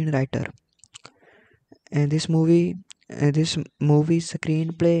screenwriter. And this movie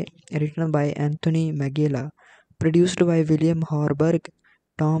screenplay written by Anthony Minghella, produced by William Horberg,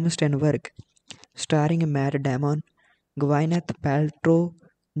 Tom Sternberg, starring Matt Damon, Gwyneth Paltrow,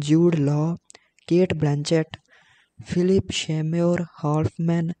 Jude Law, Cate Blanchett, Philip Seymour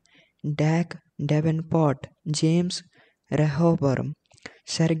Hoffman, Davenport, James Rebhorn,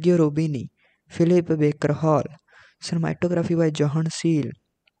 Sergio Rubini, Philip Baker Hall. Cinematography by John Seale.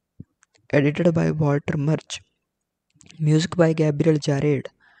 Edited by Walter Murch. Music by Gabriel Jared.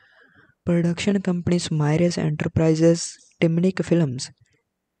 Production companies Mirage Enterprises, Timnick Films.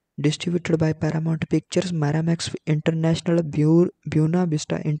 Distributed by Paramount Pictures, Miramax International, Buena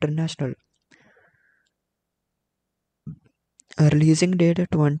Vista International. Releasing date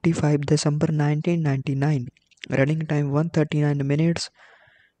 25 December 1999. Running time 139 minutes.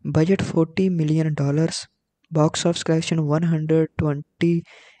 Budget $40 million. Box office collection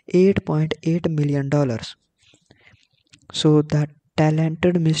 $128.8 million. So the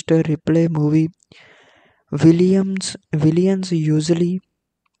talented Mr. Ripley movie. Villains usually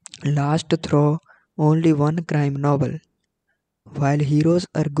last through only one crime novel, while heroes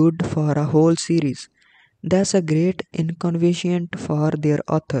are good for a whole series. That's a great inconvenience for their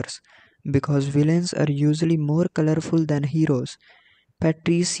authors, because villains are usually more colorful than heroes.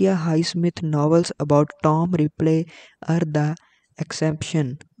 Patricia Highsmith novels about Tom Ripley are the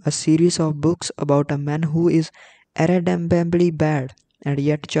exception, a series of books about a man who is irredeemably bad and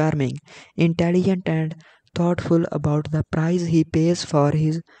yet charming, intelligent and thoughtful about the price he pays for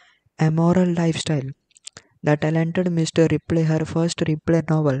his amoral lifestyle. The talented Mr. Ripley, her first Ripley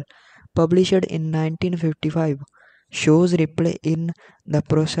novel, published in 1955, shows Ripley in the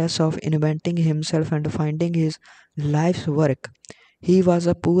process of inventing himself and finding his life's work. He was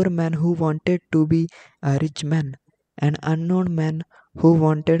a poor man who wanted to be a rich man, an unknown man who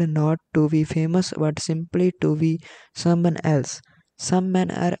wanted not to be famous but simply to be someone else. Some men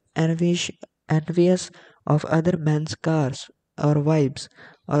are envious of other men's cars or wives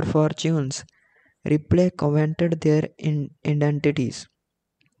or fortunes. Ripley coveted their identities.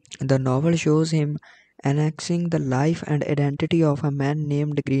 The novel shows him annexing the life and identity of a man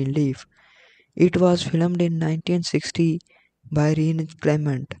named Greenleaf. It was filmed in 1960 by Rene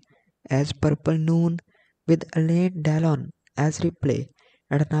Clement as Purple Noon with Alain Delon as Ripley,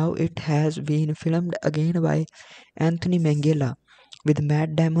 and now it has been filmed again by Anthony Minghella with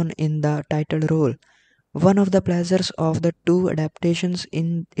Matt Damon in the title role. One of the pleasures of the two adaptations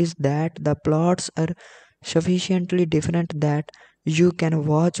is that the plots are sufficiently different that you can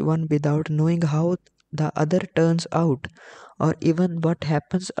watch one without knowing how the other turns out or even what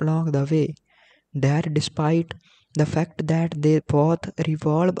happens along the way. That despite the fact that they both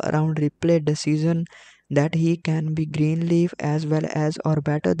revolve around Ripley's decision that he can be Greenleaf as well as or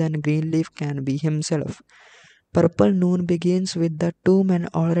better than Greenleaf can be himself. Purple Noon begins with the two men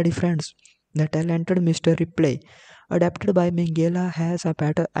already friends. The talented Mr. Ripley, adapted by Minghella, has a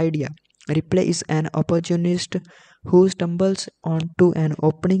better idea. Ripley is an opportunist who stumbles onto an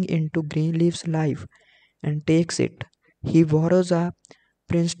opening into Greenleaf's life and takes it. He borrows a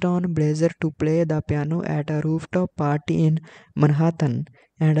Princeton blazer to play the piano at a rooftop party in Manhattan,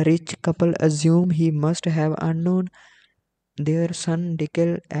 and a rich couple assume he must have unknown their son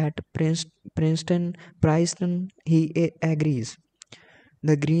Dickel at Princeton. He agrees.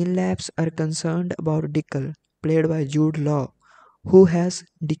 The Greenlaps are concerned about Dickel, played by Jude Law, who has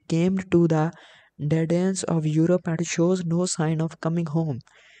decamped to the dead ends of Europe and shows no sign of coming home.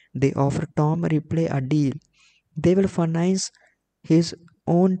 They offer Tom Ripley a deal. They will finance his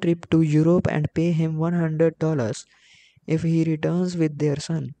own trip to Europe and pay him $100 if he returns with their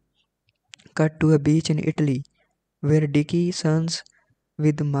son. Cut to a beach in Italy, where Dickie sons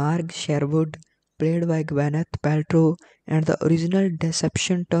with Marg Sherwood, played by Gwyneth Paltrow, and the original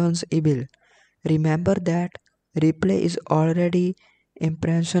deception turns evil. Remember that Ripley is already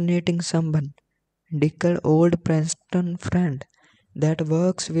impersonating someone, Dickel, old Princeton friend, that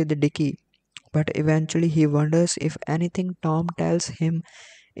works with Dickie. But eventually he wonders if anything Tom tells him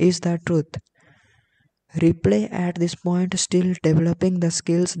is the truth. Ripley at this point still developing the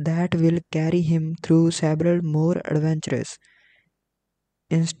skills that will carry him through several more adventures.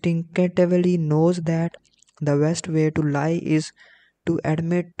 Instinctively knows that the best way to lie is to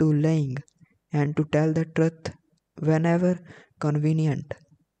admit to lying and to tell the truth whenever convenient.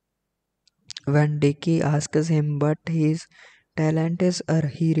 When Dickie asks him what his talent is,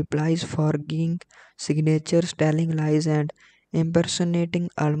 he replies forging signatures, telling lies, and impersonating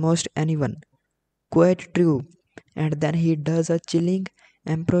almost anyone. Quite true. And then he does a chilling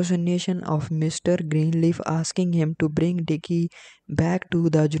impersonation of Mr. Greenleaf asking him to bring Dickie back to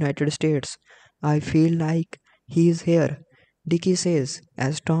the United States. I feel like he's here, Dickie says,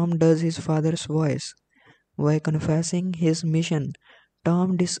 as Tom does his father's voice. By confessing his mission,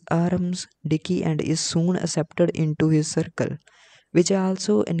 Tom disarms Dickie and is soon accepted into his circle, which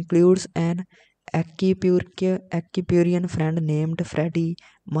also includes an Epicurean friend named Freddie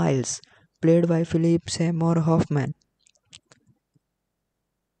Miles, played by Philip Seymour Hoffman.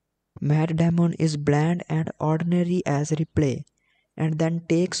 Matt Damon is bland and ordinary as Ripley, and then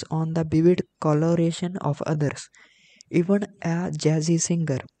takes on the vivid coloration of others, even a jazzy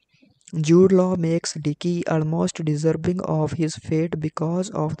singer. Jude Law makes Dickie almost deserving of his fate because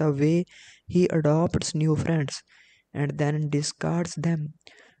of the way he adopts new friends and then discards them.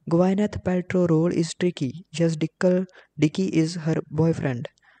 Gwyneth Paltrow role is tricky. Yes, Dickie is her boyfriend,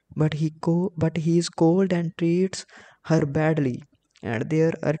 but he is cold and treats her badly. And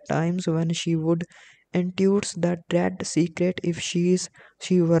there are times when she would intuit the dread secret if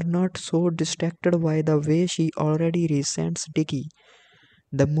she were not so distracted by the way she already resents Dickie.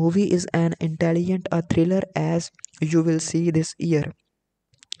 The movie is an intelligent a thriller as you will see this year.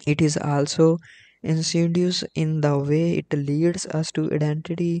 It is also insidious in the way it leads us to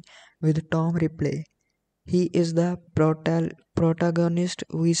identity with Tom Ripley. He is the protagonist.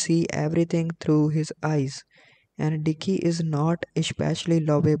 We see everything through his eyes, and Dickie is not especially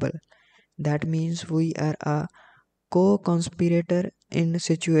lovable. That means we are a co-conspirator in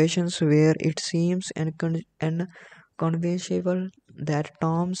situations where it seems inconceivable that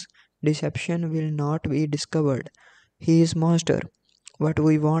Tom's deception will not be discovered. He is monster, but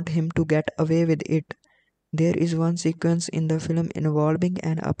we want him to get away with it. There is one sequence in the film involving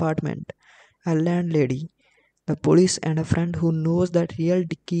an apartment, a landlady, the police, and a friend who knows that real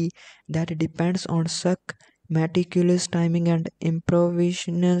key that depends on suck, meticulous timing and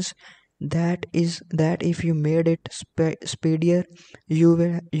improvisations. That is that if you made it speedier,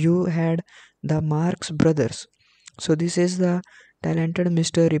 you had the Marx Brothers. So this is the talented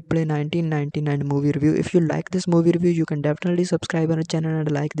Mr. Ripley 1999 movie review. If you like this movie review, you can definitely subscribe our channel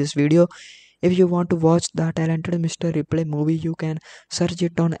and like this video. If you want to watch the talented Mr. Ripley movie, you can search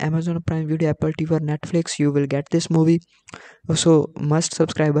it on Amazon Prime Video, Apple TV or Netflix. You will get this movie. So must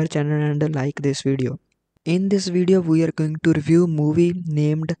subscribe our channel and like this video. In this video, we are going to review movie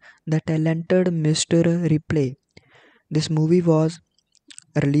named The Talented Mr. Ripley. This movie was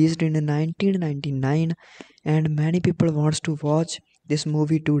released in 1999 and many people wants to watch this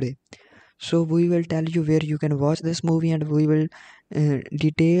movie today. So we will tell you where you can watch this movie, and we will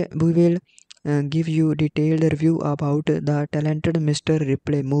give you detailed review about the talented Mr.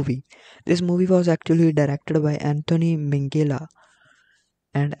 Ripley movie. This movie was actually directed by Anthony Minghella,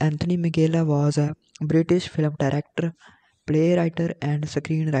 and Anthony Minghella was a British film director, playwright and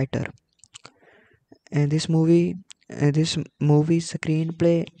screenwriter. And this movie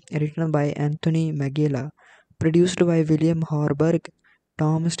screenplay written by Anthony Minghella, produced by William Horberg,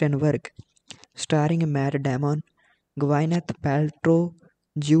 Tom Sternberg, starring Matt Damon, Gwyneth Paltrow,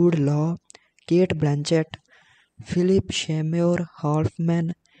 Jude Law, Cate Blanchett, Philip Seymour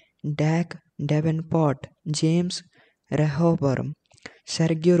Hoffman, Davenport, James Rehobern,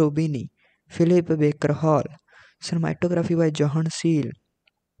 Sergio Rubini, Philip Baker Hall. Cinematography by John Seale.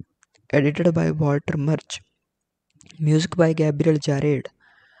 Edited by Walter Murch. Music by Gabriel Jared.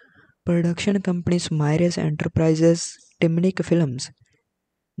 Production companies Mirage Enterprises, Timnick Films.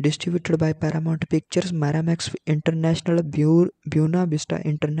 Distributed by Paramount Pictures, Miramax International, Buena Vista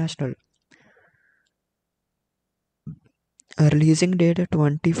International. Releasing date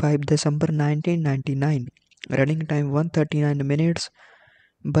 25 December 1999. Running time 139 minutes.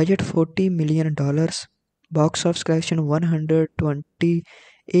 Budget $40 million. Box office collection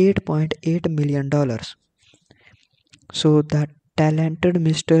 $128.8 million. So the talented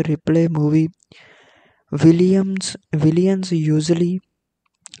Mr. Ripley movie. Villains usually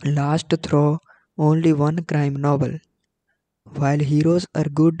last through only one crime novel, while heroes are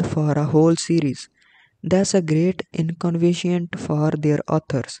good for a whole series. That's a great inconvenience for their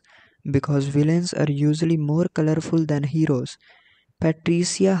authors, because villains are usually more colorful than heroes.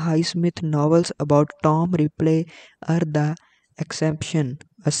 Patricia Highsmith novels about Tom Ripley are the exception,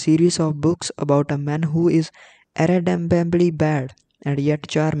 a series of books about a man who is irredeemably bad and yet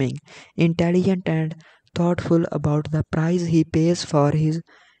charming, intelligent and thoughtful about the price he pays for his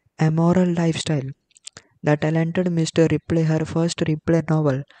amoral lifestyle. The talented Mr. Ripley, her first Ripley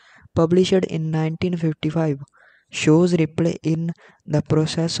novel, published in 1955, shows Ripley in the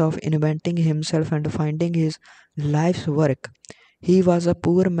process of inventing himself and finding his life's work. He was a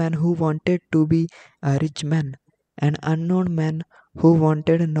poor man who wanted to be a rich man, an unknown man who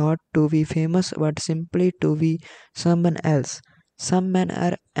wanted not to be famous but simply to be someone else. Some men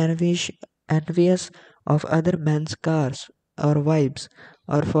are envious of other men's cars or wives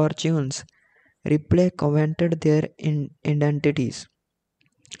or fortunes. Ripley coveted their identities.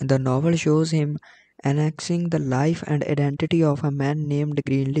 The novel shows him annexing the life and identity of a man named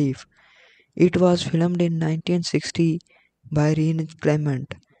Greenleaf. It was filmed in 1960 by Rene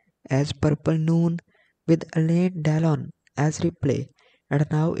Clement as Purple Noon with Alain Delon as Ripley, and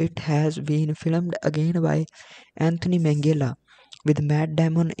now it has been filmed again by Anthony Minghella with Matt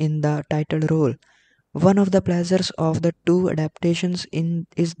Damon in the title role. One of the pleasures of the two adaptations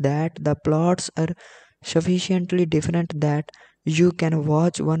is that the plots are sufficiently different that you can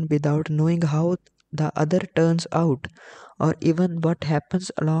watch one without knowing how the other turns out, or even what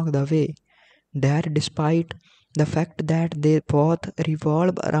happens along the way. That despite the fact that they both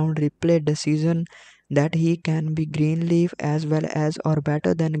revolve around Ripley's decision that he can be Greenleaf as well as or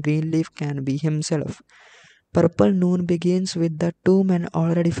better than Greenleaf can be himself. Purple Noon begins with the two men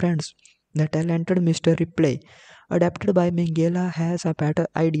already friends. The talented Mr. Ripley, adapted by Minghella, has a better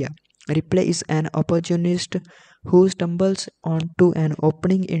idea. Ripley is an opportunist who stumbles onto an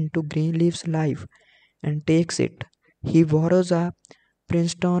opening into Greenleaf's life and takes it. He borrows a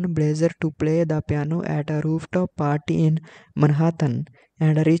Princeton blazer to play the piano at a rooftop party in Manhattan,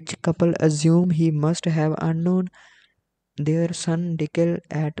 and a rich couple assume he must have unknown their son Dickel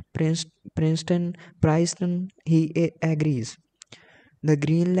at Princeton. He agrees. The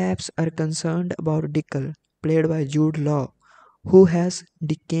Greenlaps are concerned about Dickel, played by Jude Law, who has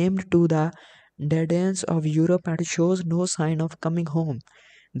decamped to the dead ends of Europe and shows no sign of coming home.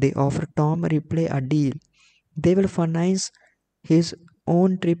 They offer Tom Ripley a deal. They will finance his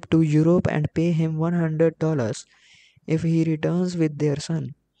own trip to Europe and pay him $100 if he returns with their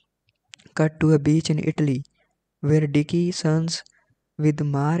son. Cut to a beach in Italy, where Dickie sons with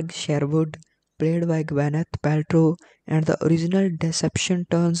Mark Sherwood, played by Gwyneth Paltrow, and the original deception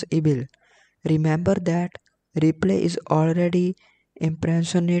turns evil. Remember that Ripley is already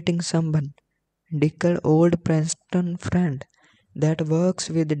impersonating someone, Dick's old Princeton friend, that works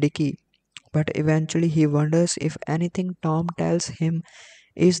with Dickie, but eventually he wonders if anything Tom tells him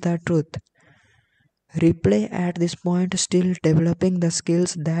is the truth. Ripley at this point still developing the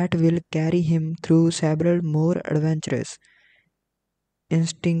skills that will carry him through several more adventures,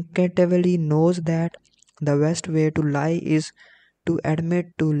 instinctively knows that the best way to lie is to admit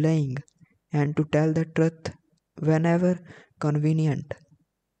to lying and to tell the truth whenever convenient.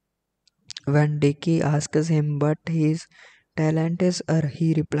 When Dicky asks him what his talent is,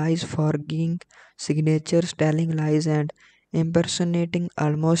 he replies forging signatures, telling lies, and impersonating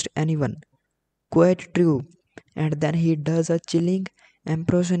almost anyone. Quite true. And then he does a chilling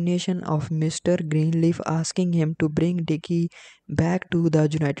impersonation of Mr. Greenleaf asking him to bring Dicky back to the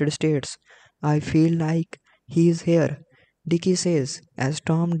United States. I feel like he's here, Dicky says, as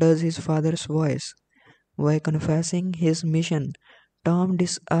Tom does his father's voice. By confessing his mission, Tom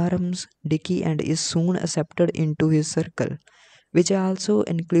disarms Dicky and is soon accepted into his circle, which also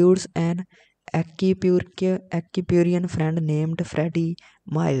includes an Epicurean friend named Freddie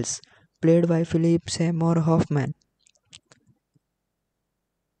Miles, played by Philip Seymour Hoffman.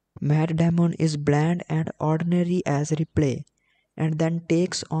 Matt Damon is bland and ordinary as Ripley, and then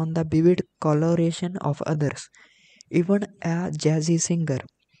takes on the vivid coloration of others, even a jazzy singer.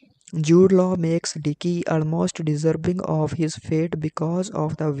 Jude Law makes Dicky almost deserving of his fate because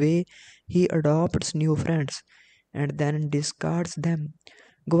of the way he adopts new friends and then discards them.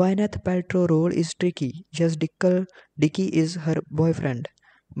 Gwyneth Paltrow role is tricky. Yes, Dicky is her boyfriend,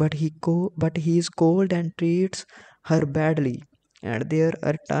 but he is cold and treats her badly. And there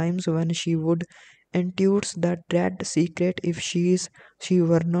are times when she would intuit the dread secret if she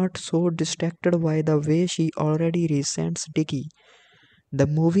were not so distracted by the way she already resents Dicky. The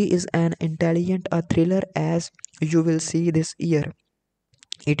movie is an intelligent a thriller as you will see this year.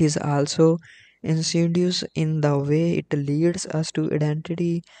 It is also insidious in the way it leads us to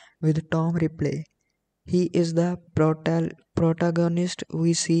identity with Tom Ripley. He is the protagonist.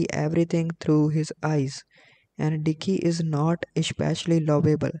 We see everything through his eyes, and Dicky is not especially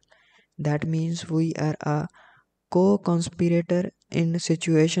lovable. That means we are a co-conspirator in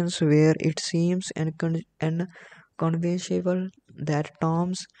situations where it seems inconceivable that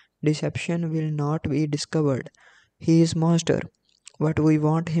Tom's deception will not be discovered. He is monster, but we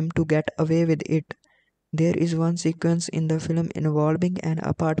want him to get away with it. There is one sequence in the film involving an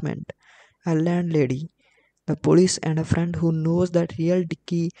apartment, a landlady, the police, and a friend who knows that real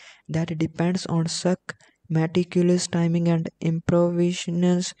Dicky that depends on suck, meticulous timing and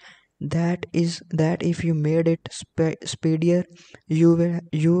improvisations. That is that if you made it speedier,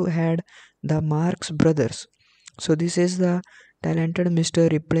 you had the Marx Brothers. So this is the talented Mr.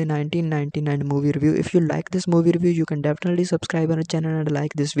 Ripley 1999 movie review. If you like this movie review, you can definitely subscribe our channel and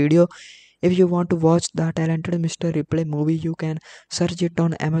like this video. If you want to watch the talented Mr. Ripley movie, you can search it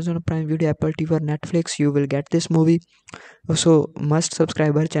on Amazon Prime Video, Apple TV, or Netflix. You will get this movie. So must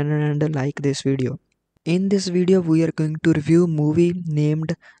subscribe our channel and like this video. In this video, we are going to review movie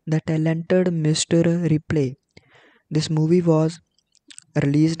named The Talented Mr. Ripley. This movie was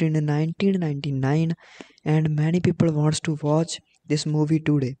released in 1999 and many people wants to watch this movie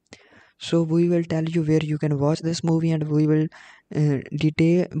today. So we will tell you where you can watch this movie, and we will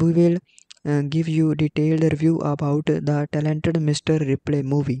give you detailed review about the talented Mr. Ripley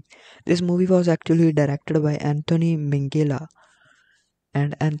movie. This movie was actually directed by Anthony Minghella,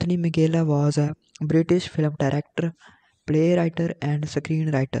 and Anthony Minghella was a British film director, playwright, and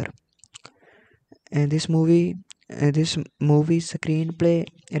screenwriter. And this movie screenplay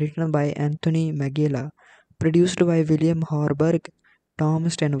written by Anthony Minghella, produced by William Horberg, Tom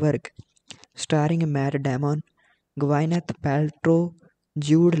Sternberg, starring Matt Damon, Gwyneth Paltrow,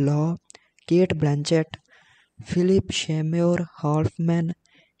 Jude Law, Cate Blanchett, Philip Seymour Hoffman,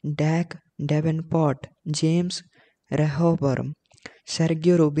 Davenport, James Rehobern,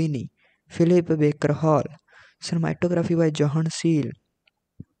 Sergio Rubini, Philip Baker Hall. Cinematography by John Seale.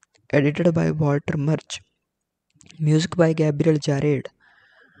 Edited by Walter Murch. Music by Gabriel Jared.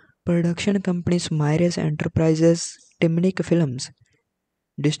 Production companies Mirage Enterprises, Timnick Films,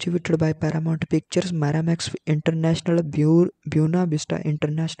 distributed by Paramount Pictures, Miramax International, Buena Vista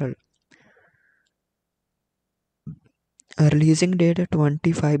International. Releasing date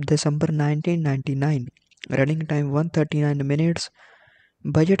 25 December 1999. Running time 139 minutes.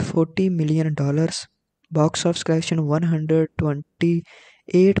 Budget $40 million. Box office collection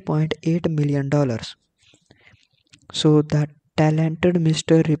 $128.8 million. So the talented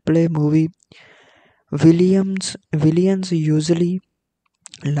Mr. Ripley movie Williams usually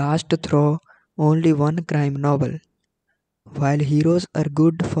last through only one crime novel, while heroes are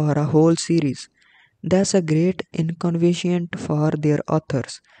good for a whole series. That's a great inconvenient for their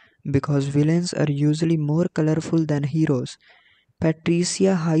authors, because villains are usually more colorful than heroes.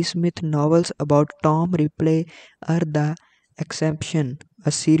 Patricia Highsmith novels about Tom Ripley are the exception,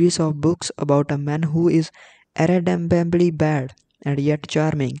 a series of books about a man who is irredeemably bad and yet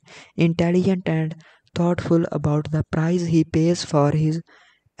charming, intelligent and thoughtful about the price he pays for his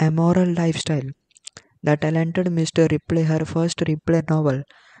amoral lifestyle. The talented Mr. Ripley, her first Ripley novel,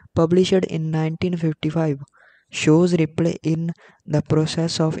 published in 1955, shows Ripley in the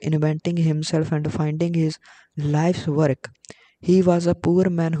process of inventing himself and finding his life's work. He was a poor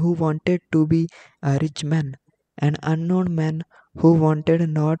man who wanted to be a rich man, an unknown man who wanted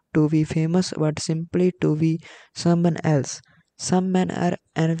not to be famous but simply to be someone else. Some men are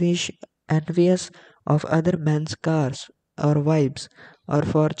envious of other men's cars or wives or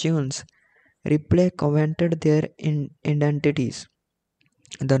fortunes. Ripley coveted their identities.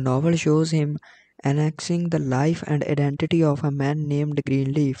 The novel shows him annexing the life and identity of a man named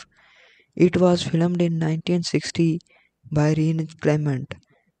Greenleaf. It was filmed in 1960 by Rene Clement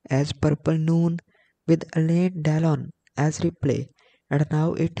as Purple Noon with Alain Delon as Ripley, and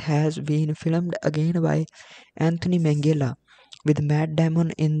now it has been filmed again by Anthony Minghella with Matt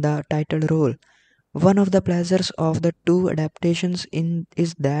Damon in the title role. One of the pleasures of the two adaptations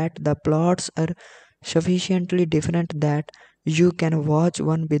is that the plots are sufficiently different that you can watch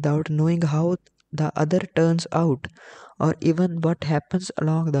one without knowing how the other turns out or even what happens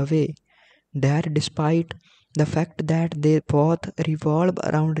along the way. That despite the fact that they both revolve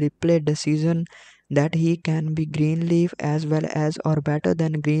around Ripley's decision that he can be Greenleaf as well as or better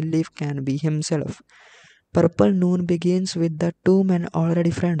than Greenleaf can be himself. Purple Noon begins with the two men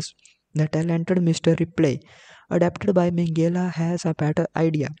already friends. The talented Mr. Ripley, adapted by Minghella, has a better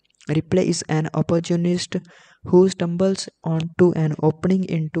idea. Ripley is an opportunist who stumbles onto an opening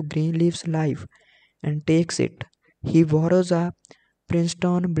into Greenleaf's life and takes it. He borrows a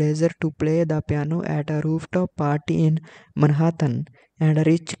Princeton blazer to play the piano at a rooftop party in Manhattan, and a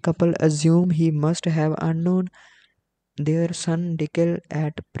rich couple assume he must have unknown their son Dickel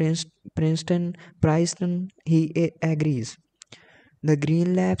at Princeton. He agrees. The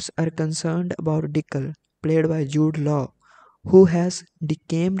Greenlaps are concerned about Dickel, played by Jude Law, who has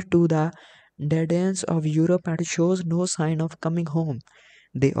decamped to the dead ends of Europe and shows no sign of coming home.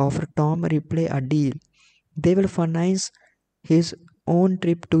 They offer Tom Ripley a deal. They will finance his own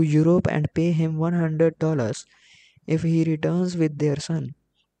trip to Europe and pay him $100 if he returns with their son.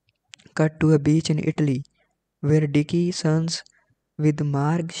 Cut to a beach in Italy, where Dickie sons with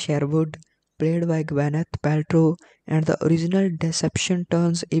Marg Sherwood, played by Gwyneth Paltrow, and the original deception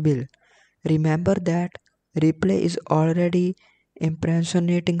turns evil. Remember that Ripley is already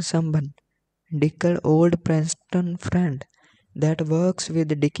impersonating someone, Dickel, old Princeton friend, that works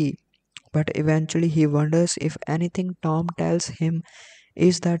with Dickie. But eventually he wonders if anything Tom tells him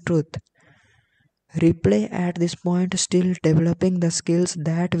is the truth. Ripley at this point still developing the skills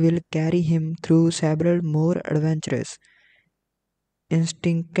that will carry him through several more adventures.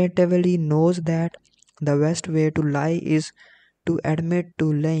 Instinctively knows that the best way to lie is to admit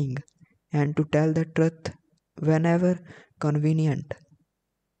to lying and to tell the truth whenever convenient.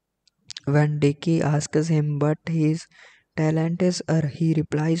 When Dickie asks him what his talent is, he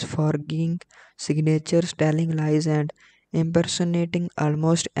replies forging signatures, telling lies, and impersonating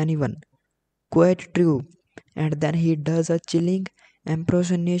almost anyone. Quite true. And then he does a chilling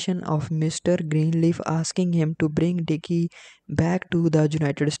impersonation of Mr. Greenleaf asking him to bring Dickie back to the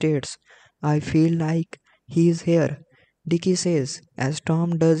United States. I feel like he is here, Dickie says, as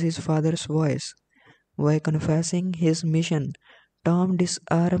Tom does his father's voice. By confessing his mission, Tom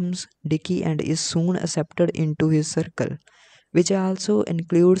disarms Dickie and is soon accepted into his circle, which also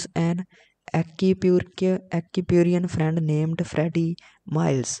includes an Epicurean friend named Freddie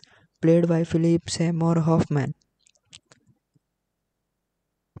Miles, played by Philip Seymour Hoffman.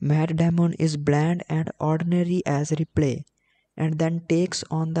 Matt Damon is bland and ordinary as Ripley, and then takes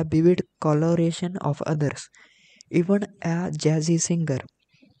on the vivid coloration of others, even a jazzy singer.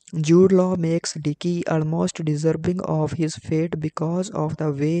 Jude Law makes Dickie almost deserving of his fate because of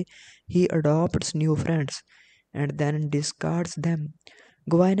the way he adopts new friends and then discards them.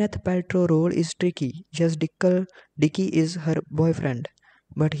 Gwyneth Paltrow role is tricky. Yes, Dickie is her boyfriend,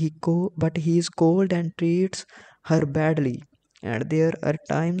 but he is cold and treats her badly. And there are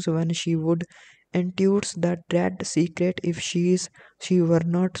times when she would intuit the dread secret if she were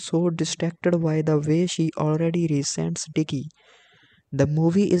not so distracted by the way she already resents Dickie. The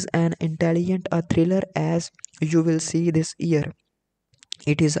movie is an intelligent a thriller as you will see this year.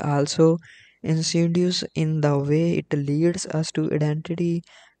 It is also insidious in the way it leads us to identity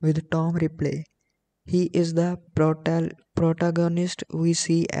with Tom Ripley. He is the protagonist. We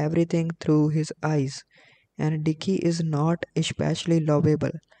see everything through his eyes, and Dickie is not especially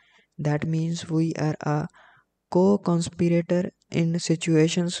lovable. That means we are a co-conspirator in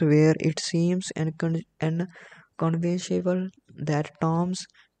situations where it seems unconventional that Tom's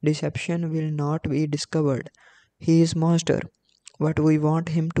deception will not be discovered. He is monster, but we want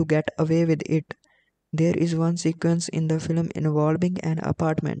him to get away with it. There is one sequence in the film involving an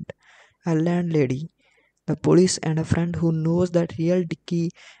apartment, a landlady, the police, and a friend who knows that real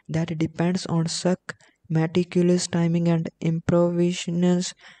Dicky that depends on suck, meticulous timing and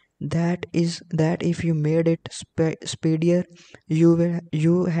improvisations. That is that if you made it speedier,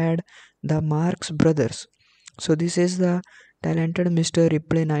 you had the Marx Brothers. So this is the talented Mr.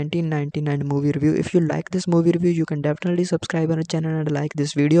 Ripley 1999 movie review. If you like this movie review, you can definitely subscribe on the channel and like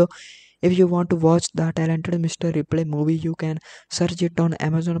this video. If you want to watch the talented Mr. Ripley movie, you can search it on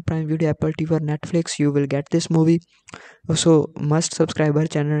Amazon Prime Video, Apple TV, or Netflix. You will get this movie. So must subscribe our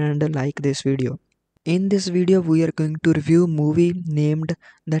channel and like this video. In this video, we are going to review movie named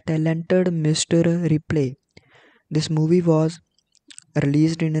The Talented Mr. Ripley. This movie was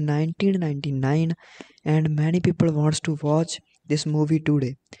released in 1999, and many people wants to watch this movie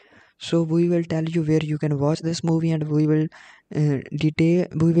today. So we will tell you where you can watch this movie, and we will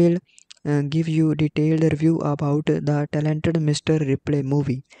give you detailed review about the talented Mr. Ripley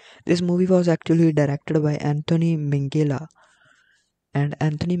movie. This movie was actually directed by Anthony Minghella, and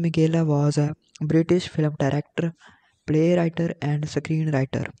Anthony Minghella was a British film director, playwright, and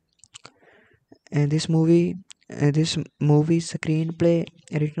screenwriter. And this movie screenplay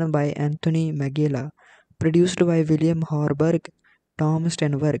written by Anthony Minghella, produced by William Horberg, Tom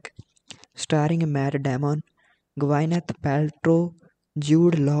Sternberg, starring Matt Damon, Gwyneth Paltrow,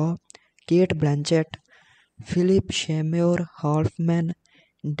 Jude Law, Cate Blanchett, Philip Seymour Hoffman,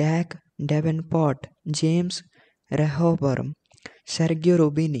 Davenport, James Rehobern, Sergio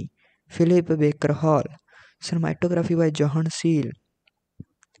Rubini, Philip Baker Hall. Cinematography by Johan Seale.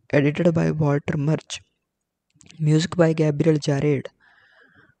 Edited by Walter Murch. Music by Gabriel Jared.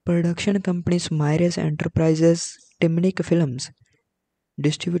 Production companies Mirage Enterprises, Timnick Films.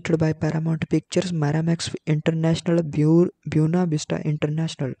 Distributed by Paramount Pictures, Miramax International, Buena Vista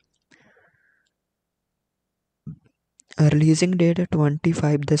International. Releasing date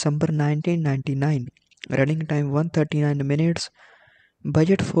 25 December 1999. Running time 139 minutes.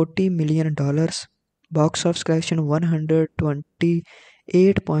 Budget $40 million. Box office collection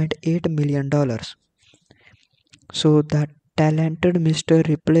 $128.8 million. So the talented Mr.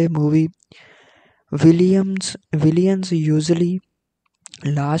 Ripley movie. Villains usually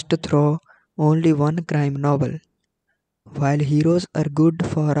last through only one crime novel, while heroes are good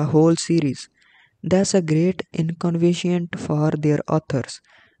for a whole series. That's a great inconvenience for their authors,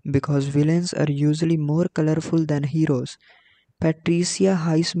 because villains are usually more colorful than heroes. Patricia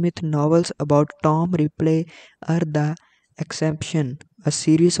Highsmith novels about Tom Ripley are the exception, a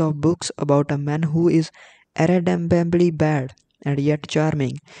series of books about a man who is irredeemably bad and yet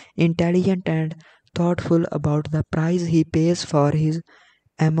charming, intelligent, and thoughtful about the price he pays for his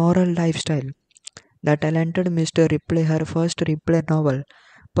amoral lifestyle. The talented Mr. Ripley, her first Ripley novel,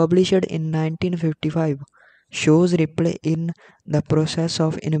 published in 1955, shows Ripley in the process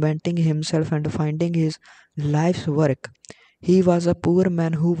of inventing himself and finding his life's work. He was a poor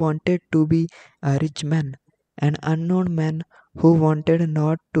man who wanted to be a rich man, an unknown man who wanted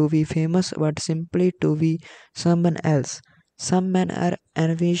not to be famous but simply to be someone else. Some men are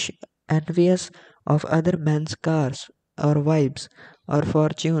envious of other men's cars or wives or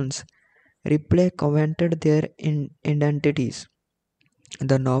fortunes. Ripley coveted their identities.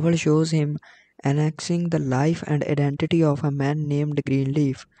 The novel shows him annexing the life and identity of a man named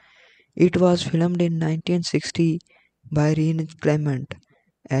Greenleaf. It was filmed in 1960 by Rene Clement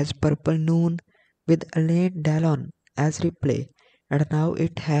as Purple Noon with Alain Delon as Ripley, and now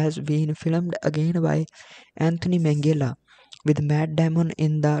it has been filmed again by Anthony Minghella with Matt Damon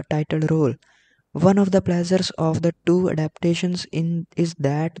in the title role. One of the pleasures of the two adaptations is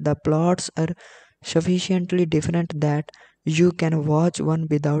that the plots are sufficiently different that you can watch one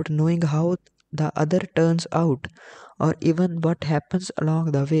without knowing how the other turns out or even what happens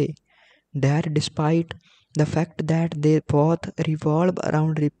along the way. That despite the fact that they both revolve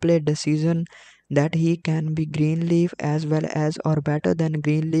around Ripley decision that he can be Greenleaf as well as or better than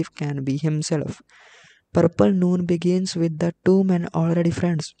Greenleaf can be himself. Purple Noon begins with the two men already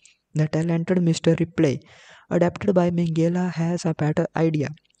friends. The talented Mr. Ripley, adapted by Minghella, has a better idea.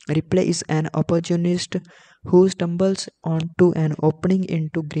 Ripley is an opportunist who stumbles onto an opening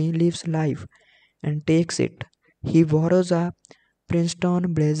into Greenleaf's life and takes it. He borrows a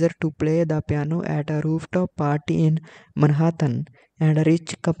Princeton blazer to play the piano at a rooftop party in Manhattan, and a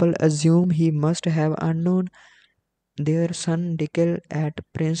rich couple assume he must have unknown their son Dickel at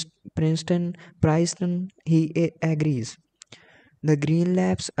Princeton. He agrees. The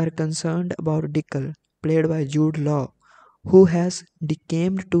Greenlaps are concerned about Dickel, played by Jude Law, who has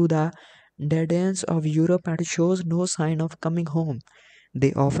decamped to the dead ends of Europe and shows no sign of coming home.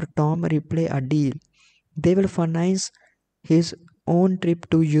 They offer Tom Ripley a deal. They will finance his own trip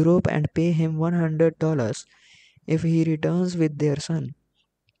to Europe and pay him $100 if he returns with their son.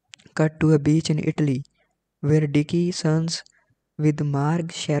 Cut to a beach in Italy, where Dickie sons with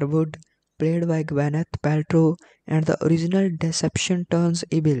Marg Sherwood, played by Gwyneth Paltrow, and the original deception turns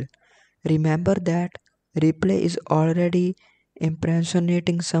evil. Remember that Ripley is already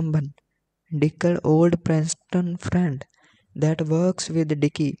impersonating someone, Dickel old Princeton friend, that works with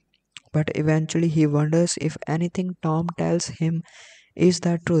Dickie, but eventually he wonders if anything Tom tells him is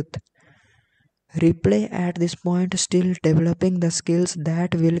the truth. Ripley at this point still developing the skills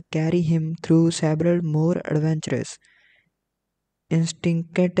that will carry him through several more adventures.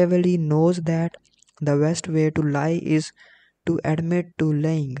 Instinctively knows that the best way to lie is to admit to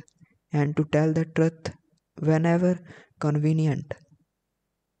lying and to tell the truth whenever convenient.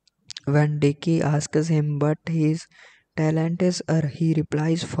 When Dickie asks him what his talent is, he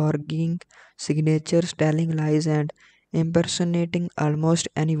replies forging signatures, telling lies, and impersonating almost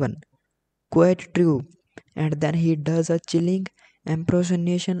anyone. Quite true. And then he does a chilling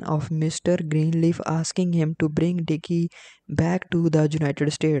impersonation of Mr. Greenleaf asking him to bring Dickie back to the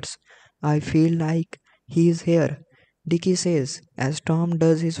United States. I feel like he's here, Dickie says, as Tom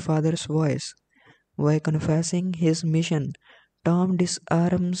does his father's voice. By confessing his mission, Tom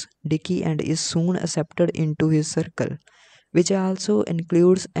disarms Dickie and is soon accepted into his circle, which also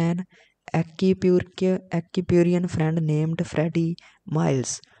includes an Epicurean friend named Freddie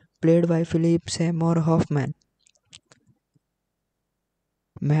Miles, played by Philip Seymour Hoffman.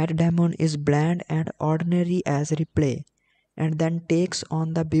 Matt Damon is bland and ordinary as Ripley, and then takes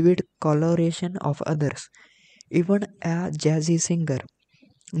on the vivid coloration of others, even a jazzy singer.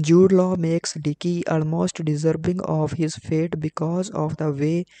 Jude Law makes Dickie almost deserving of his fate because of the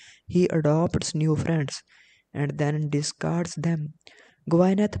way he adopts new friends and then discards them.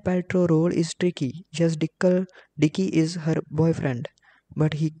 Gwyneth Paltrow role is tricky. Yes, Dickie is her boyfriend,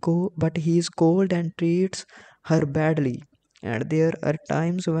 but he is cold and treats her badly. And there are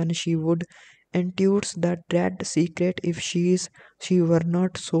times when she would intuit the dread secret if she were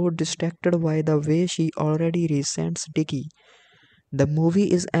not so distracted by the way she already resents Dickie. The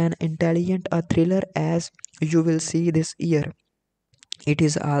movie is an intelligent a thriller as you will see this year. It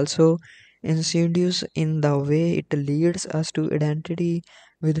is also insidious in the way it leads us to identity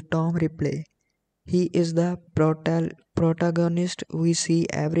with Tom Ripley. He is the protagonist. We see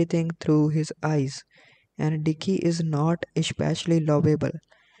everything through his eyes, and Dickie is not especially lovable.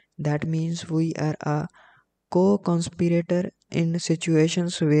 That means we are a co-conspirator in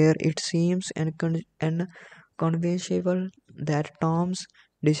situations where it seems inconceivable that Tom's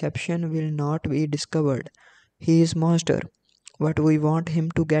deception will not be discovered. He is monster, but we want him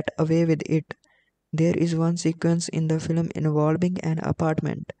to get away with it. There is one sequence in the film involving an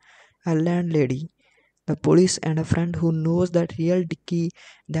apartment, a landlady, the police, and a friend who knows that real Dickie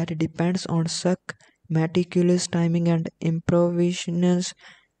that depends on suck, meticulous timing and improvisations.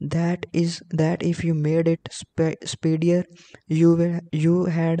 That is that if you made it speedier, you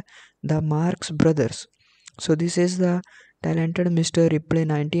had the Marx Brothers. So this is the talented Mr. Ripley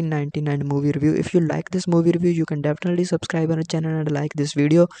 1999 movie review. If you like this movie review, you can definitely subscribe our channel and like this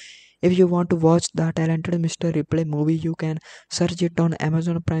video. If you want to watch the talented Mr. Ripley movie, you can search it on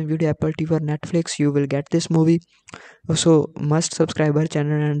Amazon Prime Video, Apple TV or Netflix. You will get this movie. So must subscribe our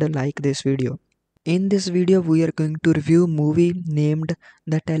channel and like this video. In this video, we are going to review movie named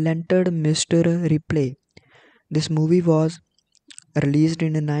The Talented Mr. Ripley. This movie was released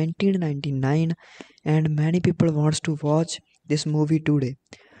in 1999 and many people wants to watch this movie today.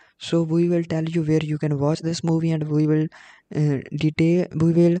 So we will tell you where you can watch this movie, and we will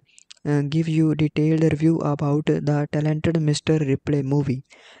give you detailed review about the talented Mr. Ripley movie.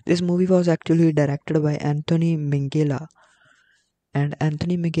 This movie was actually directed by Anthony Minghella, and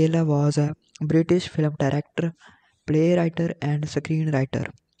Anthony Minghella was a British film director, playwright, and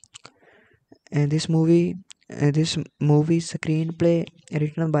screenwriter. And this movie screenplay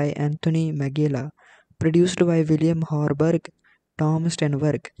written by Anthony Minghella, produced by William Horberg, Tom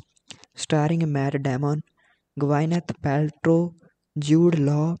Sternberg, starring Matt Damon, Gwyneth Paltrow, Jude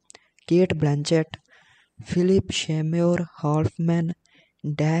Law, Cate Blanchett, Philip Seymour Hoffman,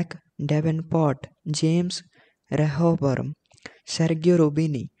 Davenport, James Rehoboam, Sergio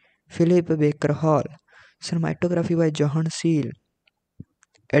Rubini, Philip Baker Hall. Cinematography by Johann Seale.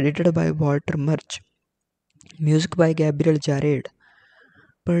 Edited by Walter Murch. Music by Gabriel Jared.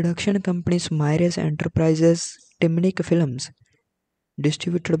 Production companies Mirage Enterprises, Timnick Films.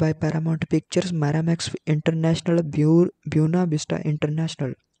 Distributed by Paramount Pictures, Miramax International, Buena Vista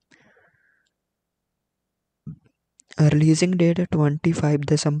International. Releasing date 25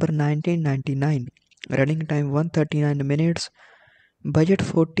 December 1999. Running time 139 minutes. Budget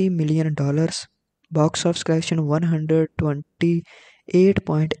 $40 million. Box office collection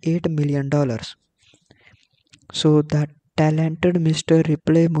 $128.8 million. So the talented Mr.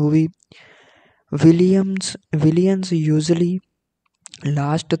 Ripley movie Williams usually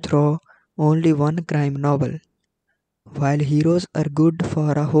last through only one crime novel, while heroes are good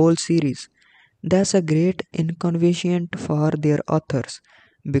for a whole series. That's a great inconvenience for their authors,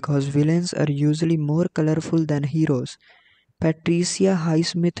 because villains are usually more colorful than heroes. Patricia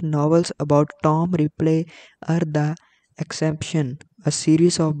Highsmith novels about Tom Ripley are the exception, a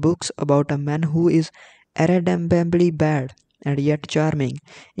series of books about a man who is irredeemably bad and yet charming,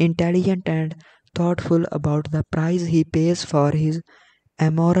 intelligent, and thoughtful about the price he pays for his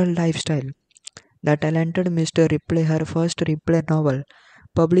amoral lifestyle. The talented Mr. Ripley, her first Ripley novel,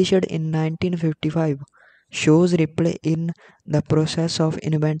 published in 1955, shows Ripley in the process of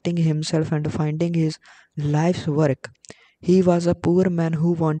inventing himself and finding his life's work. He was a poor man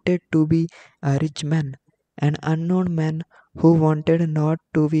who wanted to be a rich man, an unknown man who wanted not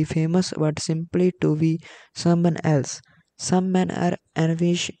to be famous but simply to be someone else. Some men are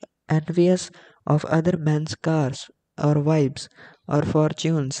envious of other men's cars or wives or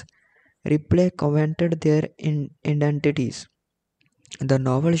fortunes. Ripley coveted their identities. The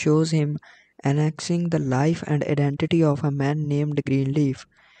novel shows him annexing the life and identity of a man named Greenleaf.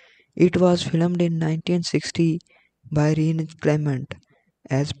 It was filmed in 1960 by Rene Clement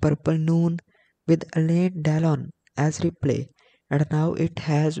as Purple Noon, with Alain Delon as Ripley, and now it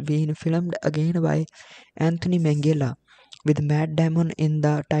has been filmed again by Anthony Minghella with Matt Damon in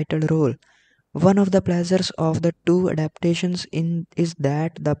the title role. One of the pleasures of the two adaptations is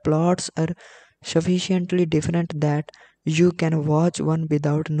that the plots are sufficiently different that you can watch one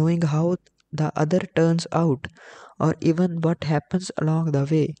without knowing how the other turns out, or even what happens along the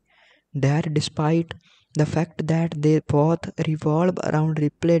way. That despite the fact that they both revolve around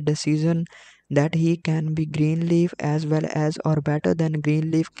Ripley's decision that he can be Greenleaf as well as or better than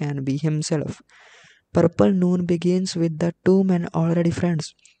Greenleaf can be himself. Purple Noon begins with the two men already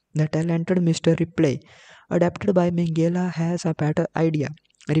friends. The talented Mr. Ripley, adapted by Minghella, has a better idea.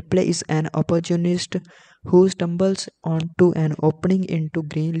 Ripley is an opportunist who stumbles onto an opening into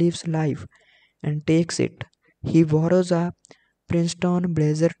Greenleaf's life and takes it. He borrows a Princeton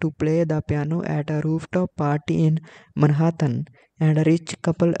blazer to play the piano at a rooftop party in Manhattan, and a rich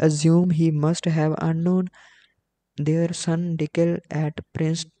couple assume he must have unknown their son Dickel at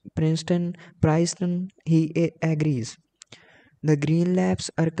Princeton. He agrees. The Greenlaps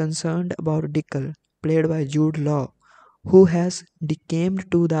are concerned about Dickel, played by Jude Law, who has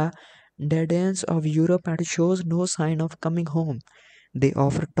decamped to the dead ends of Europe and shows no sign of coming home. They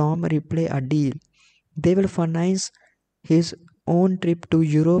offer Tom Ripley a deal. They will finance his own trip to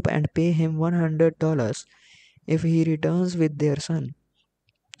Europe and pay him $100 if he returns with their son.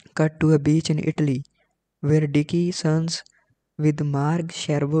 Cut to a beach in Italy, where Dickie sons with Marg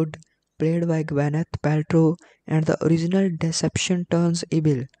Sherwood, played by Gwyneth Paltrow, and the original deception turns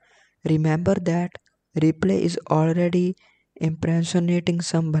evil. Remember that Ripley is already impersonating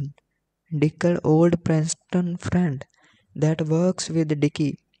someone, Dickel, old Princeton friend, that works with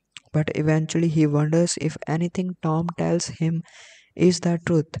Dickie, but eventually he wonders if anything Tom tells him is the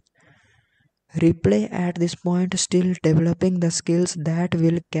truth. Ripley at this point still developing the skills that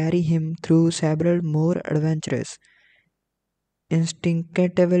will carry him through several more adventures,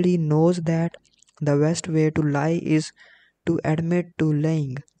 instinctively knows that the best way to lie is to admit to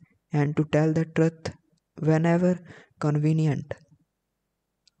lying and to tell the truth whenever convenient.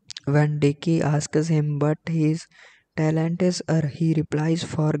 When Dicky asks him what his talent is, he replies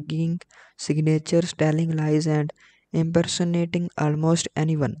forging signatures, telling lies, and impersonating almost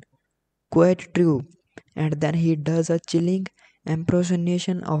anyone. Quite true. And then he does a chilling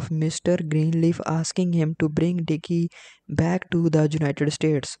impersonation of Mr. Greenleaf asking him to bring Dicky back to the United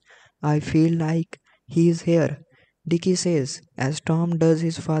States. I feel like he's here, Dicky says, as Tom does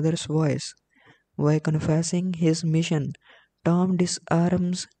his father's voice. By confessing his mission, Tom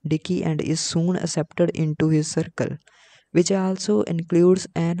disarms Dicky and is soon accepted into his circle, which also includes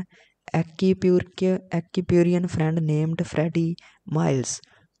an Epicurean friend named Freddie Miles,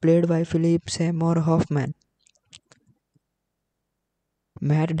 played by Philip Seymour Hoffman.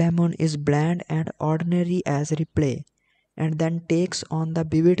 Matt Damon is bland and ordinary as Ripley, and then takes on the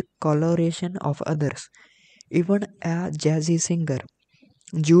vivid coloration of others, even a jazzy singer.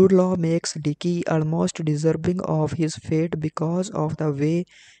 Jude Law makes Dicky almost deserving of his fate because of the way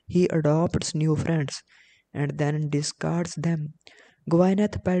he adopts new friends and then discards them.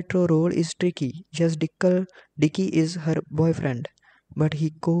 Gwyneth Paltrow role is tricky. Yes, Dicky is her boyfriend, but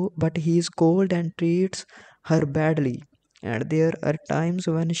he is cold and treats her badly. And there are times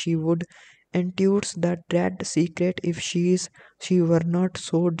when she would intuit the dread secret if she were not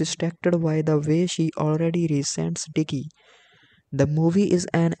so distracted by the way she already resents Dicky. The movie is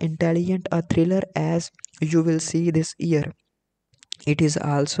an intelligent a thriller as you will see this year. It is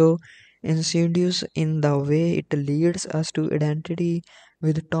also insidious in the way it leads us to identity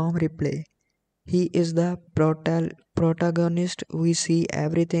with Tom Ripley. He is the protagonist. We see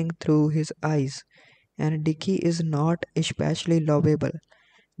everything through his eyes, and Dicky is not especially lovable.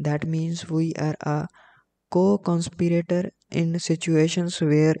 That means we are a co-conspirator in situations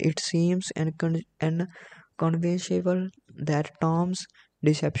where it seems inconceivable that Tom's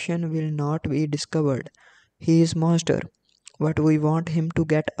deception will not be discovered. He is monster, but we want him to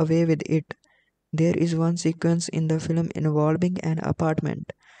get away with it. There is one sequence in the film involving an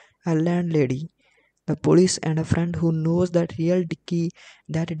apartment, a landlady, the police, and a friend who knows that real Dicky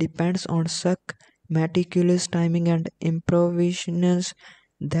that depends on suck, meticulous timing and improvisations.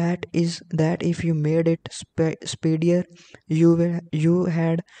 That is that if you made it speedier, you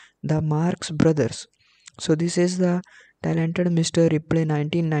had the Marx Brothers. So this is the talented Mr. Ripley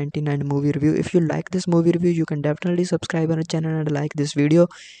 1999 movie review. If you like this movie review, you can definitely subscribe our channel and like this video.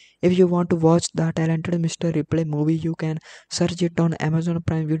 If you want to watch the talented Mr. Ripley movie, you can search it on Amazon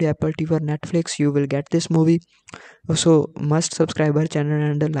Prime Video, Apple TV, or Netflix. You will get this movie. So must subscribe our channel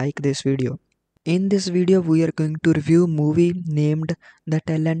and like this video. In this video, we are going to review movie named The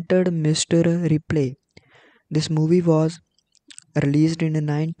Talented Mr. Ripley. This movie was released in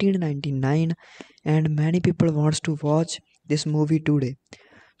 1999, and many people wants to watch this movie today.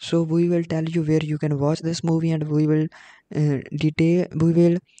 So we will tell you where you can watch this movie, and we will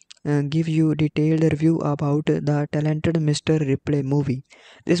give you detailed review about the talented Mr. Ripley movie.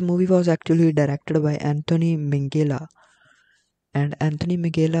 This movie was actually directed by Anthony Minghella, and Anthony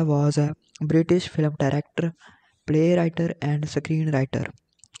Minghella was a British film director, playwright, and screenwriter.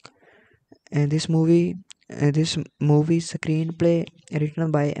 And this movie screenplay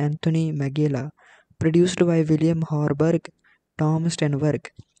written by Anthony Minghella, produced by William Horberg, Tom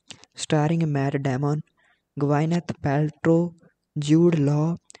Sternberg, starring Matt Damon, Gwyneth Paltrow, Jude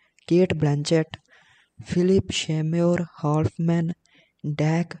Law, Cate Blanchett, Philip Seymour Hoffman,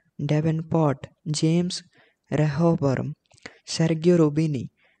 Davenport, James Rehobern, Sergio Rubini,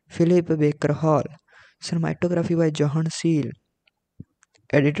 Philip Baker Hall. Cinematography by John Seale.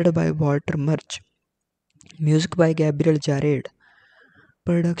 Edited by Walter Murch. Music by Gabriel Jared.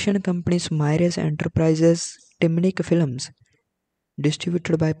 Production companies Mirage Enterprises, Timnick Films.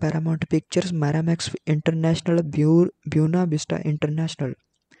 Distributed by Paramount Pictures, Miramax International, Buena Vista International.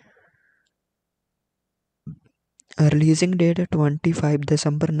 Releasing date 25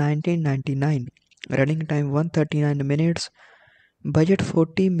 December 1999. Running time 139 minutes. Budget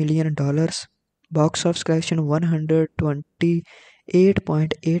 $40 million. Box office collection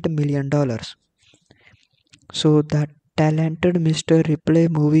 $128.8 million. So the talented Mr. Ripley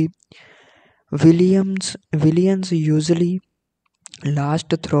movie. Villains usually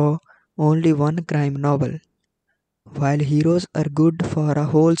last through only one crime novel, while heroes are good for a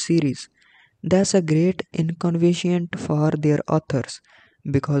whole series. That's a great inconvenience for their authors,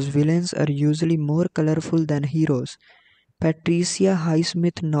 because villains are usually more colorful than heroes. Patricia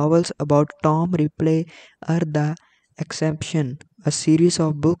Highsmith novels about Tom Ripley are the exception, a series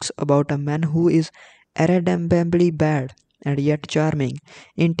of books about a man who is irredeemably bad and yet charming,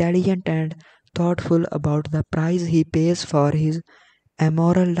 intelligent, and thoughtful about the price he pays for his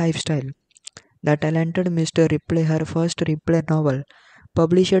immoral lifestyle. The talented Mr. Ripley, her first Ripley novel,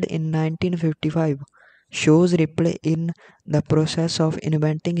 published in 1955, shows Ripley in the process of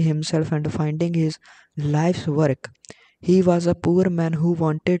inventing himself and finding his life's work. He was a poor man who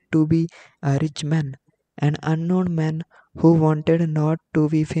wanted to be a rich man, an unknown man who wanted not to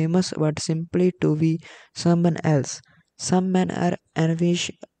be famous but simply to be someone else. Some men are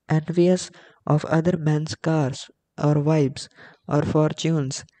envious of other men's cars or wives or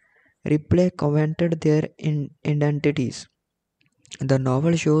fortunes. Ripley coveted their identities. The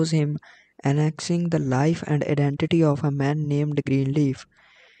novel shows him annexing the life and identity of a man named Greenleaf.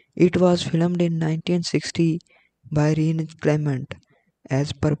 It was filmed in 1960 by Rene Clement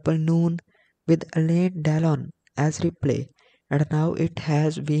as Purple Noon with Alain Delon as Ripley, and now it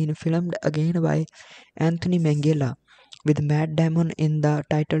has been filmed again by Anthony Minghella with Matt Damon in the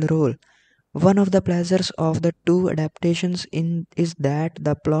title role. One of the pleasures of the two adaptations is that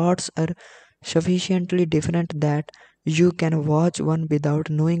the plots are sufficiently different that you can watch one without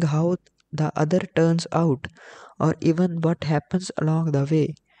knowing how the other turns out or even what happens along the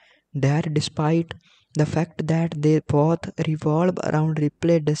way. That despite the fact that they both revolve around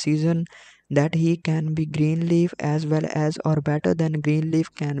Ripley's decision that he can be Greenleaf as well as or better than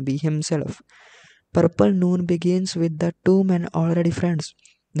Greenleaf can be himself. Purple Noon begins with the two men already friends.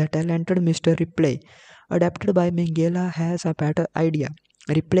 The talented Mr. Ripley, adapted by Minghella, has a better idea.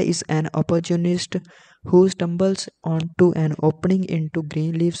 Ripley is an opportunist who stumbles onto an opening into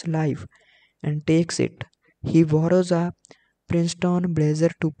Greenleaf's life and takes it. He borrows a Princeton blazer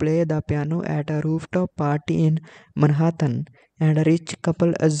to play the piano at a rooftop party in Manhattan, and a rich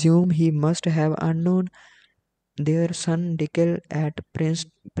couple assume he must have unknown their son Dickel at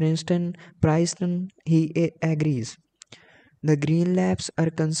Princeton. He agrees. The Greenlaps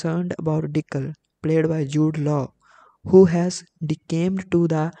are concerned about Dickel, played by Jude Law, who has decamped to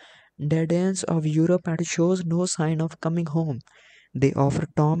the dead ends of Europe and shows no sign of coming home. They offer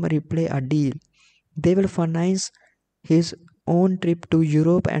Tom Ripley a deal. They will finance his own trip to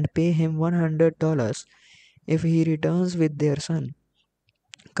Europe and pay him $100 if he returns with their son.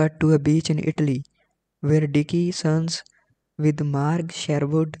 Cut to a beach in Italy, where Dickie sons with Marg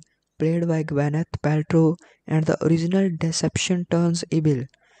Sherwood, played by Gwyneth Paltrow, and the original deception turns evil.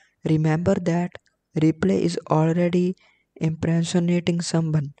 Remember that Ripley is already impersonating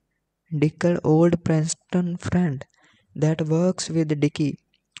someone, Dickel old Princeton friend, that works with Dickie,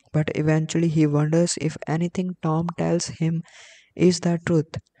 but eventually he wonders if anything Tom tells him is the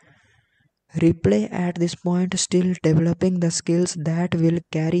truth. Ripley at this point still developing the skills that will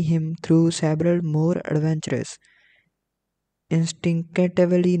carry him through several more adventures.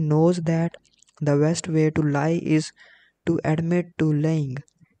 Instinctively knows that the best way to lie is to admit to lying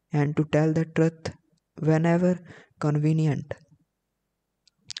and to tell the truth whenever convenient.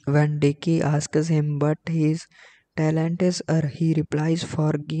 When Dickie asks him what his talent is, he replies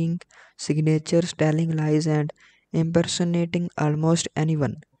forging signatures, telling lies, and impersonating almost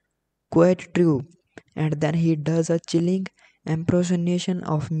anyone. Quite true. And then he does a chilling impersonation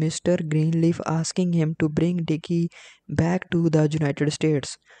of Mr. Greenleaf asking him to bring Dickie back to the United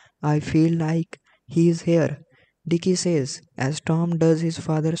States. I feel like he's here, Dickie says, as Tom does his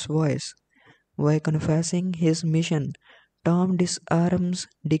father's voice. By confessing his mission, Tom disarms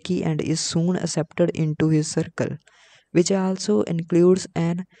Dickie and is soon accepted into his circle, which also includes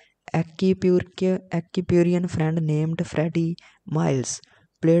an Epicurean friend named Freddie Miles,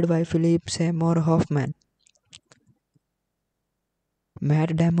 played by Philip Seymour Hoffman.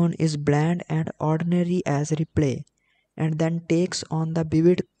 Matt Damon is bland and ordinary as Ripley, and then takes on the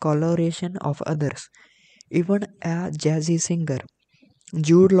vivid coloration of others, even a jazzy singer.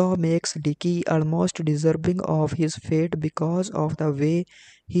 Jude Law makes Dickie almost deserving of his fate because of the way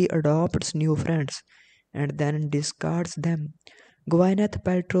he adopts new friends and then discards them. Gwyneth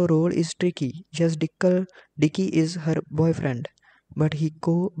Paltrow's role is tricky. Yes, Dickie is her boyfriend, but he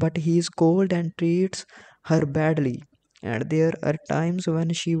is cold and treats her badly. And there are times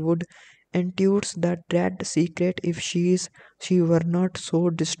when she would intuit the dread secret if she were not so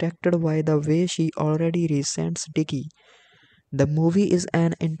distracted by the way she already resents Dickie. The movie is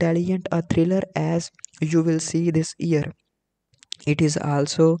an intelligent a thriller as you will see this year. It is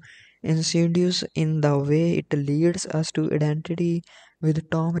also insidious in the way it leads us to identity with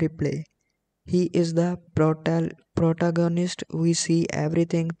Tom Ripley. He is the protagonist. We see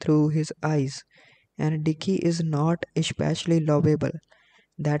everything through his eyes, and Dickie is not especially lovable.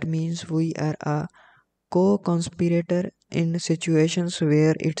 That means we are a co-conspirator in situations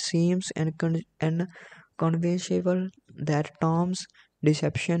where it seems inconceivable that Tom's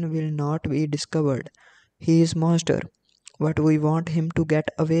deception will not be discovered. He is monster, but we want him to get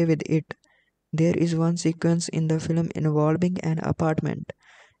away with it. There is one sequence in the film involving an apartment,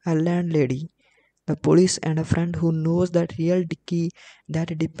 a landlady, the police, and a friend who knows that real key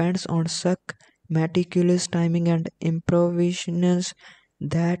that depends on suck, meticulous timing, and improvisations.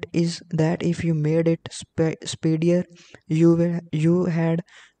 That is that if you made it speedier, you had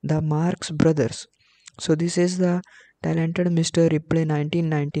the Marx Brothers. So this is the talented Mr. Ripley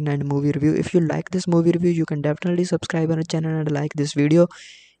 1999 movie review. If you like this movie review, you can definitely subscribe our channel and like this video.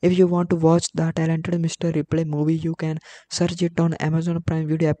 If you want to watch the talented Mr. Ripley movie, you can search it on Amazon Prime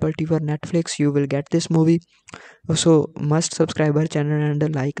Video, Apple TV, or Netflix. You will get this movie. So must subscribe our channel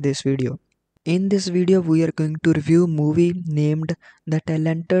and like this video. In this video, we are going to review movie named The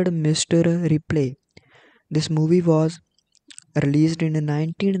Talented Mr. Ripley. This movie was released in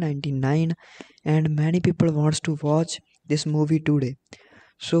 1999, and many people wants to watch this movie today.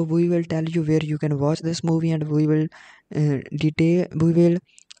 So we will tell you where you can watch this movie, and we will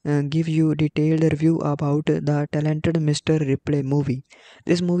give you detailed review about the talented Mr. Ripley movie.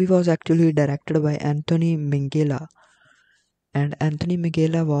 This movie was actually directed by Anthony Minghella, and Anthony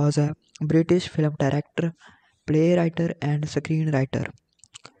Minghella was a British film director, playwright, and screenwriter.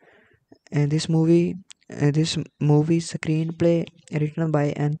 And this movie screenplay written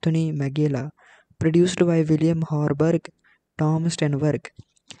by Anthony Minghella, produced by William Horberg, Tom Sternberg,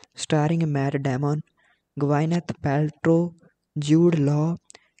 starring Matt Damon, Gwyneth Paltrow, Jude Law,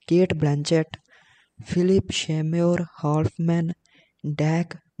 Cate Blanchett, Philip Seymour Hoffman,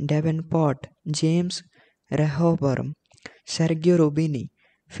 Davenport, James Rehobern, Sergio Rubini,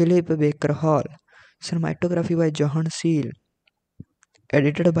 Philip Baker Hall. Cinematography by John Seale.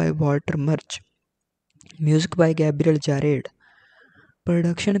 Edited by Walter Murch. Music by Gabriel Jared.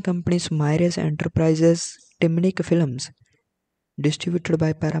 Production companies Mirage Enterprises, Timnick Films. Distributed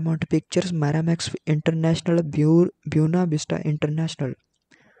by Paramount Pictures, Miramax International, Buena Vista International.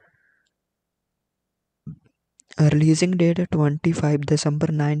 Releasing date 25 December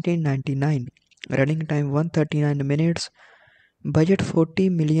 1999. Running time 139 minutes. Budget $40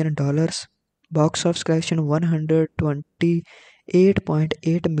 million. Box office collection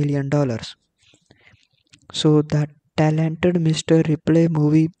 $128.8 million. So the talented Mr. Ripley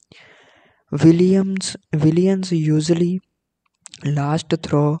movie. Villains usually last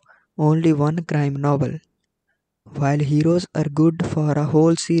through only one crime novel, while heroes are good for a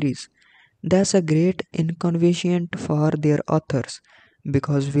whole series. That's a great inconvenience for their authors,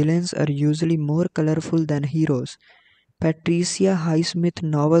 because villains are usually more colorful than heroes. Patricia Highsmith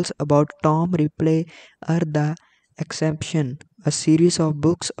novels about Tom Ripley are the exception, a series of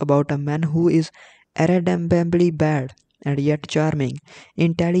books about a man who is irredeemably bad and yet charming,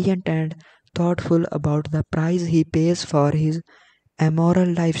 intelligent, and thoughtful about the price he pays for his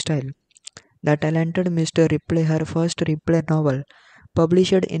amoral lifestyle. The talented Mr. Ripley, her first Ripley novel,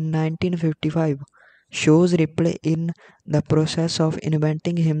 published in 1955, shows Ripley in the process of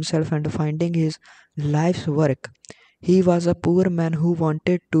inventing himself and finding his life's work. He was a poor man who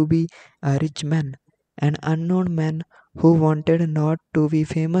wanted to be a rich man, an unknown man who wanted not to be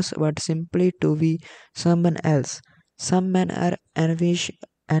famous but simply to be someone else. Some men are envious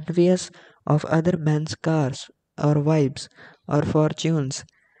of other men's cars or wives or fortunes.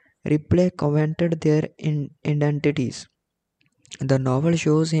 Ripley coveted their identities. The novel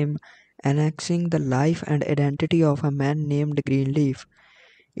shows him annexing the life and identity of a man named Greenleaf.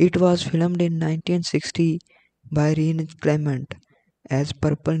 It was filmed in 1960 by Rene Clement as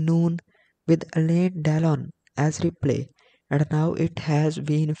Purple Noon, with Alain Delon as Ripley, and now it has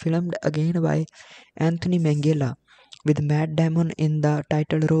been filmed again by Anthony Minghella with Matt Damon in the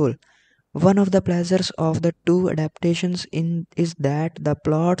title role. One of the pleasures of the two adaptations is that the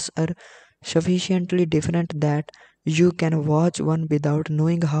plots are sufficiently different that you can watch one without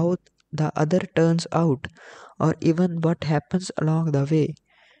knowing how the other turns out, or even what happens along the way.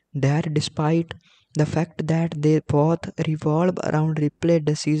 That despite the fact that they both revolve around Ripley's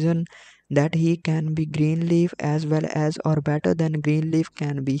decision that he can be Greenleaf as well as or better than Greenleaf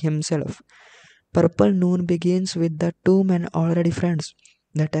can be himself. Purple Noon begins with the two men already friends.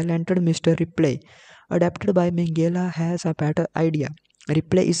 The talented Mr. Ripley, adapted by Minghella, has a better idea.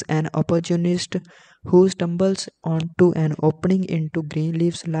 Ripley is an opportunist who stumbles onto an opening into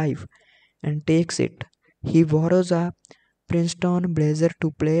Greenleaf's life and takes it. He borrows a Princeton blazer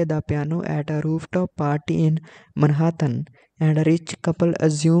to play the piano at a rooftop party in Manhattan, and a rich couple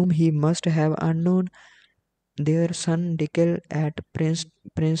assume he must have unknown their son Dickel at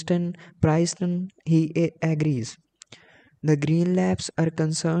Princeton. He agrees. The Greenlaps are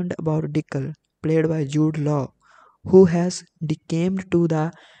concerned about Dickel, played by Jude Law, who has decamped to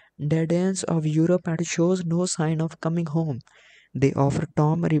the dead ends of Europe and shows no sign of coming home. They offer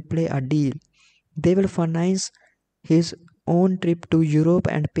Tom Ripley a deal. They will finance his own trip to Europe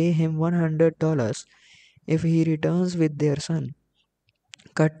and pay him $100 if he returns with their son.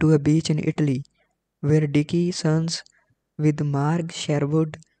 Cut to a beach in Italy, where Dickie sons with Marg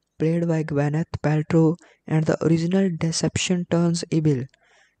Sherwood, played by Gwyneth Paltrow, and the original deception turns evil.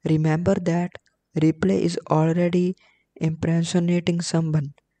 Remember that Ripley is already impersonating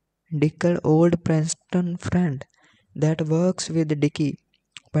someone, Dick's old Princeton friend, that works with Dickie,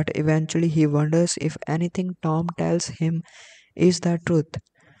 but eventually he wonders if anything Tom tells him is the truth.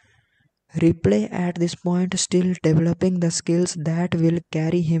 Ripley at this point still developing the skills that will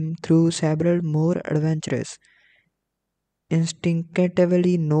carry him through several more adventures,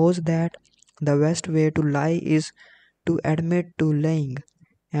 instinctively knows that the best way to lie is to admit to lying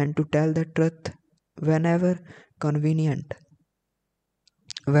and to tell the truth whenever convenient.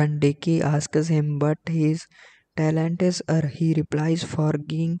 When Dicky asks him what his talent is, he replies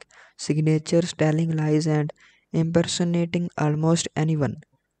forging signatures, telling lies, and impersonating almost anyone.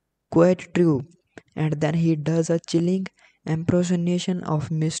 Quite true. And then he does a chilling impersonation of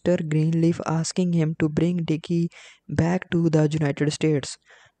Mr. Greenleaf asking him to bring Dicky back to the United States.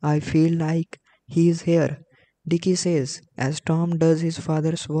 I feel like he's here, Dicky says, as Tom does his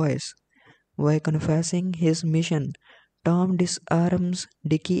father's voice. By confessing his mission, Tom disarms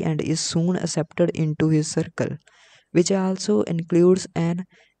Dicky and is soon accepted into his circle, which also includes an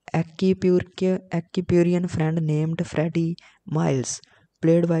Epicurean friend named Freddie Miles,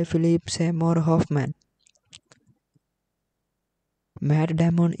 played by Philip Seymour Hoffman. Matt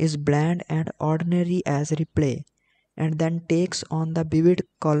Damon is bland and ordinary as Ripley, and then takes on the vivid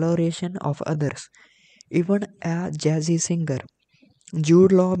coloration of others, even a jazzy singer.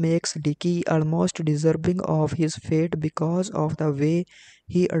 Jude Law makes Dicky almost deserving of his fate because of the way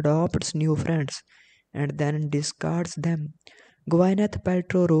he adopts new friends and then discards them. Gwyneth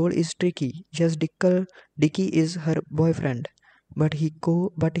Paltrow role is tricky. Yes, Dicky is her boyfriend, but he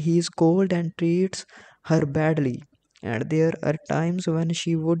is cold and treats her badly. And there are times when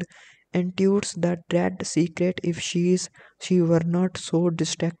she would intuit the dread secret if she were not so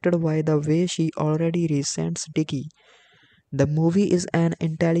distracted by the way she already resents Dicky. The movie is an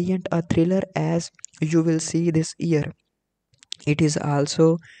intelligent a thriller as you will see this year. It is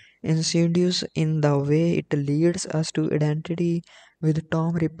also insidious in the way it leads us to identity with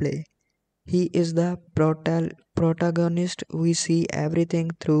Tom Ripley. He is the protagonist. We see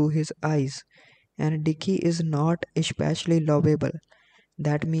everything through his eyes, and Dicky is not especially lovable.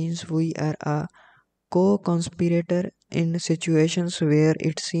 That means we are a co-conspirator in situations where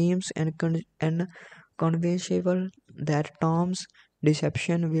it seems inconceivable that Tom's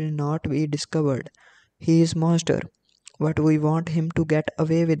deception will not be discovered. He is monster, but we want him to get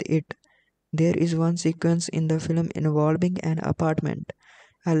away with it. There is one sequence in the film involving an apartment,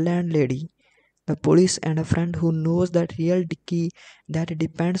 a landlady, the police, and a friend who knows that real Dicky that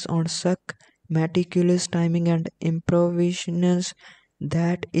depends on suck, meticulous timing and improvisations.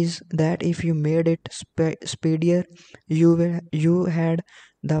 That is that if you made it speedier, you had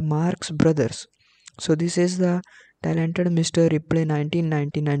the Marx Brothers. So this is the talented Mr. Ripley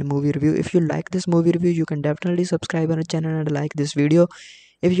 1999 movie review. If you like this movie review, you can definitely subscribe our channel and like this video.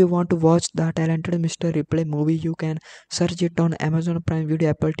 If you want to watch the talented Mr. Ripley movie, you can search it on Amazon Prime Video,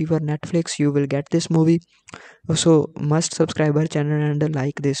 Apple TV or Netflix. You will get this movie. So must subscribe our channel and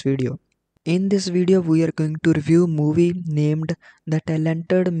like this video. In this video, we are going to review movie named The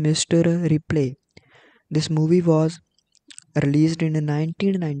Talented Mr. Ripley. This movie was released in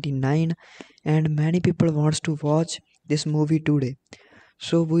 1999 and many people wants to watch this movie today.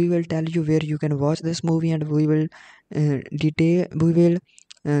 So we will tell you where you can watch this movie and we will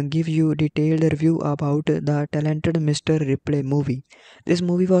give you detailed review about the talented Mr. Ripley movie. This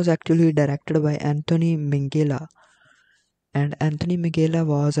movie was actually directed by Anthony Minghella, and Anthony Minghella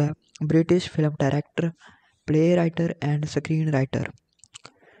was a British film director, playwright and screenwriter.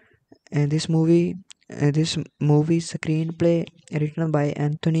 And this movie screenplay written by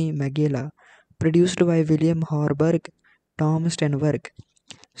Anthony Minghella, produced by William Horberg, Tom Sternberg,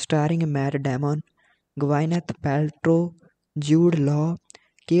 starring Matt Damon, Gwyneth Paltrow, Jude Law,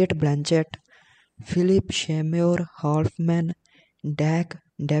 Cate Blanchett, Philip Seymour Hoffman,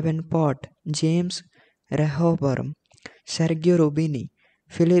 Davenport, James Rehobern, Sergio Rubini,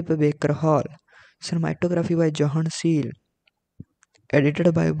 Philip Baker Hall. Cinematography by John Seale.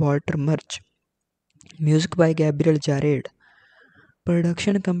 Edited by Walter Murch. Music by Gabriel Jared.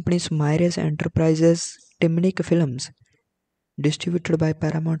 Production companies Mirage Enterprises, Timnick Films. Distributed by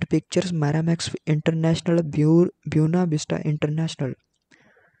Paramount Pictures, Miramax International, Buena Vista International.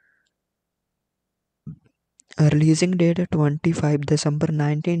 Releasing date 25 December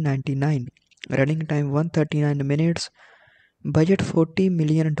 1999. running time 139 minutes, budget $40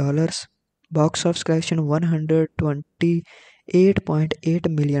 million, box office collection $128.8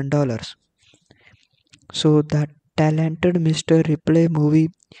 million. So the talented Mr. Ripley movie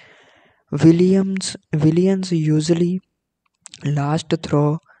Williams usually last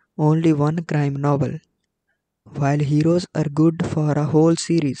through only one crime novel, while heroes are good for a whole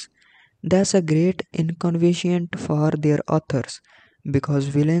series. That's a great inconvenient for their authors, because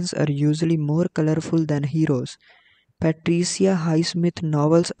villains are usually more colorful than heroes. Patricia Highsmith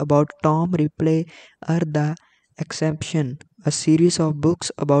novels about Tom Ripley are the exception, a series of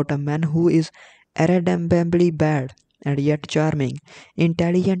books about a man who is irredeemably bad and yet charming,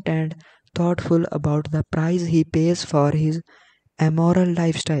 intelligent and thoughtful about the price he pays for his amoral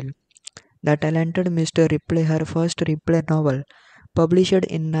lifestyle. The talented Mr. Ripley, her first Ripley novel, published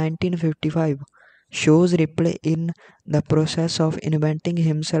in 1955, shows Ripley in the process of inventing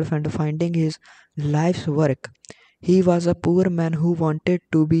himself and finding his life's work. He was a poor man who wanted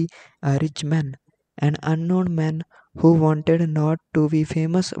to be a rich man, an unknown man who wanted not to be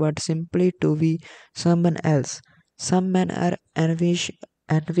famous but simply to be someone else. Some men are envious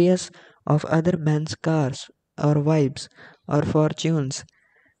of other men's cars or wives or fortunes.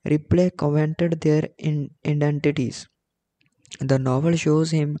 Ripley coveted their identities. The novel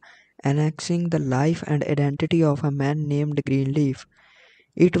shows him annexing the life and identity of a man named Greenleaf.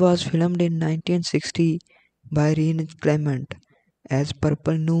 It was filmed in 1960 by Rene Clement as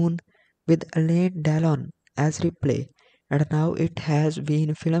Purple Noon with Alain Delon as Ripley, and now it has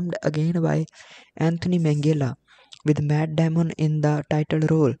been filmed again by Anthony Minghella with Matt Damon in the title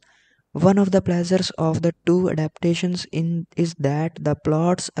role. One of the pleasures of the two adaptations is that the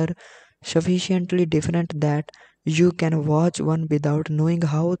plots are sufficiently different that you can watch one without knowing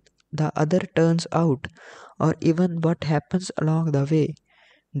how the other turns out or even what happens along the way.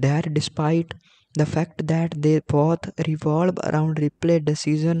 That despite the fact that they both revolve around Ripley's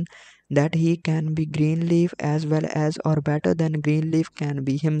decision that he can be Greenleaf as well as or better than Greenleaf can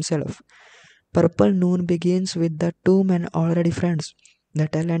be himself. Purple Noon begins with the two men already friends. The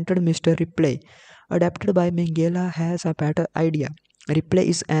talented Mr. Ripley, adapted by Minghella, has a better idea. Ripley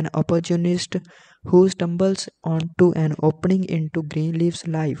is an opportunist who stumbles onto an opening into Greenleaf's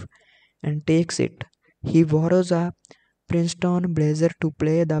life and takes it. He borrows a Princeton blazer to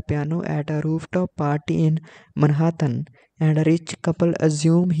play the piano at a rooftop party in Manhattan, and a rich couple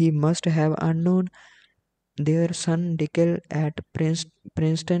assume he must have unknown their son Dickel at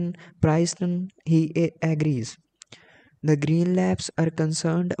Princeton. He agrees. The Greenlaps are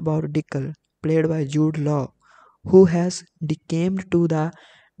concerned about Dickel, played by Jude Law, who has decamped to the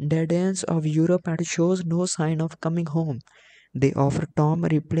dead ends of Europe and shows no sign of coming home. They offer Tom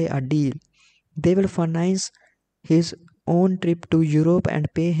Ripley a deal. They will finance his own trip to Europe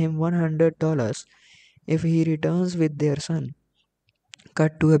and pay him $100 if he returns with their son.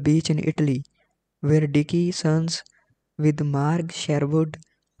 Cut to a beach in Italy, where Dickie sons with Marg Sherwood,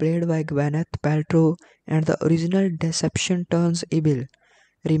 played by Gwyneth Paltrow, and the original deception turns evil.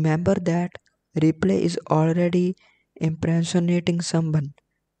 Remember that Ripley is already impersonating someone,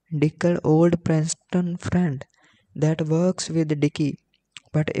 Dickel, old Princeton friend, that works with Dickie,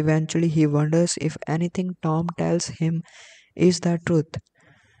 but eventually he wonders if anything Tom tells him is the truth.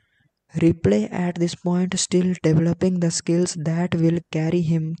 Ripley at this point still developing the skills that will carry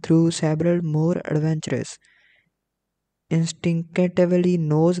him through several more adventures, instinctively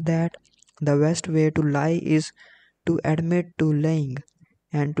knows that the best way to lie is to admit to lying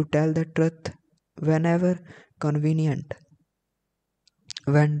and to tell the truth whenever convenient.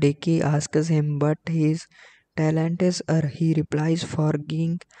 When Dickie asks him what his talent is, he replies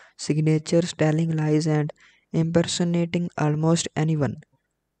forging signatures, telling lies, and impersonating almost anyone.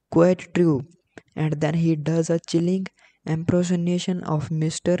 Quite true. And then he does a chilling impersonation of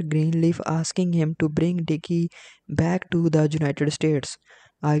Mr. Greenleaf asking him to bring Dickie back to the United States.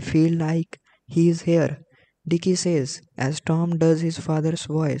 I feel like he is here, Dickie says, as Tom does his father's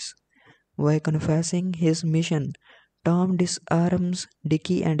voice. By confessing his mission, Tom disarms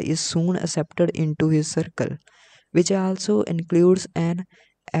Dickie and is soon accepted into his circle, which also includes an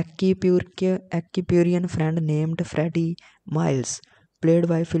Epicurean friend named Freddie Miles, played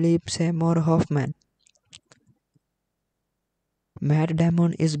by Philip Seymour Hoffman. Matt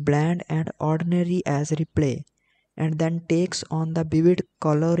Damon is bland and ordinary as Ripley, and then takes on the vivid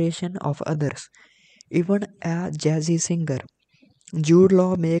coloration of others, even a jazzy singer. Jude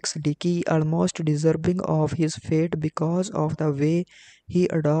Law makes Dickie almost deserving of his fate because of the way he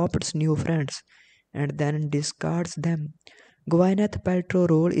adopts new friends and then discards them. Gwyneth Paltrow's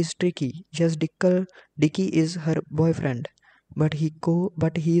role is tricky. Yes, Dickie is her boyfriend, but he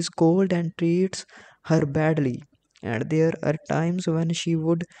is cold and treats her badly. And there are times when she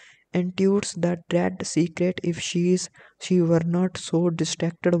would intuit the dread secret if she were not so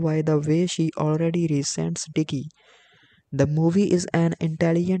distracted by the way she already resents Dicky. The movie is an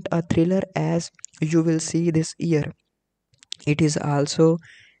intelligent a thriller as you will see this year. It is also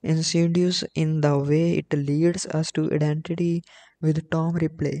insidious in the way it leads us to identity with Tom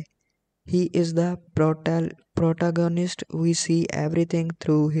Ripley. He is the protagonist. We see everything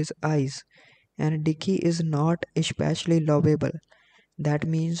through his eyes, and Dicky is not especially lovable. That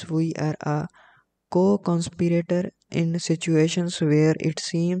means we are a co-conspirator in situations where it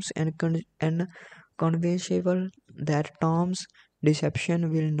seems unconventional that Tom's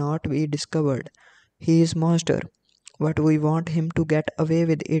deception will not be discovered. He is monster, but we want him to get away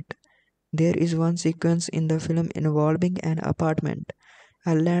with it. There is one sequence in the film involving an apartment,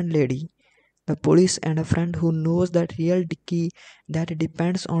 a landlady, the police, and a friend who knows that real Dicky that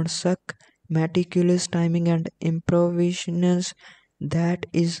depends on suck, meticulous timing and improvisations. That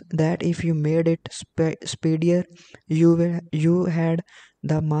is that if you made it speedier, you had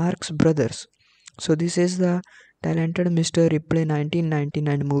the Marx Brothers. So this is the talented Mr. Ripley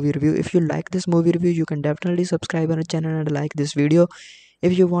 1999 movie review. If you like this movie review, you can definitely subscribe our channel and like this video.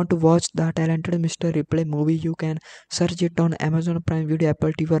 If you want to watch the talented Mr. Ripley movie, you can search it on Amazon Prime Video,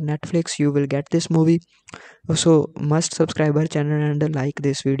 Apple TV or Netflix. You will get this movie. So must subscribe our channel and like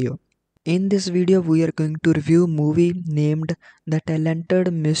this video. In this video, we are going to review movie named The Talented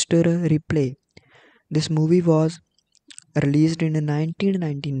Mr. Ripley. This movie was released in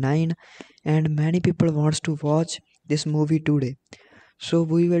 1999 and many people wants to watch this movie today. So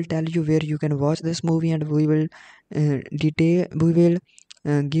we will tell you where you can watch this movie, and we will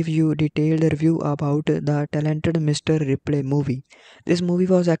give you detailed review about the talented Mr. Ripley movie. This movie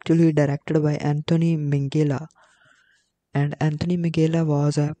was actually directed by Anthony Minghella, and Anthony Minghella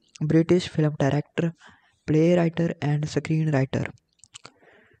was a British film director, playwright, and screenwriter.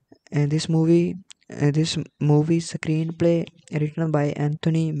 And this movie screenplay written by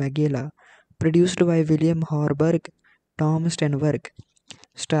Anthony Minghella, produced by William Horberg, Tom Sternberg,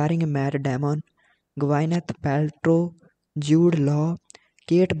 starring Matt Damon, Gwyneth Paltrow, Jude Law,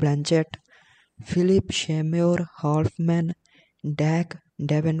 Cate Blanchett, Philip Seymour Hoffman,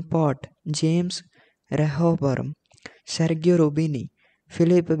 Davenport, James Rehobern, Sergio Rubini,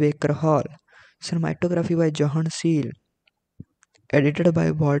 Philip Baker Hall. Cinematography by John Seale. Edited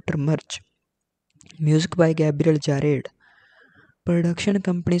by Walter Murch. Music by Gabriel Jared. Production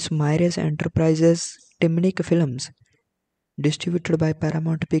companies Mirage Enterprises, Timnick Films. Distributed by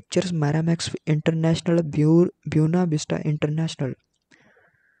Paramount Pictures, Miramax International, Buena Vista International.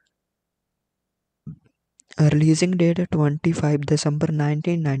 Releasing date 25 December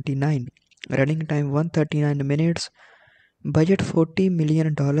 1999. Running time 139 minutes. Budget $40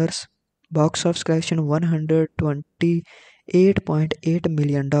 million. Box office collection $128.8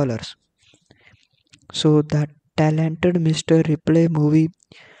 million. So the talented Mr. Ripley movie.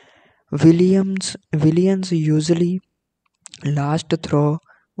 Villains usually last through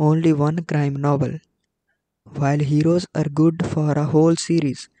only one crime novel, while heroes are good for a whole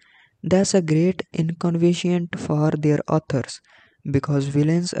series. That's a great inconvenience for their authors, because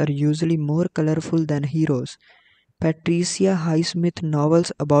villains are usually more colorful than heroes. Patricia Highsmith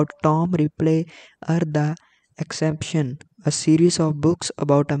novels about Tom Ripley are the exception, a series of books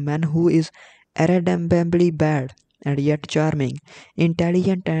about a man who is irredeemably bad and yet charming,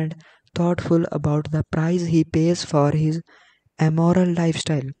 intelligent and thoughtful about the price he pays for his amoral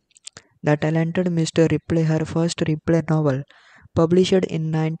lifestyle. The talented Mr. Ripley, her first Ripley novel, published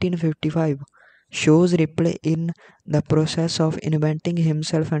in 1955, shows Ripley in the process of inventing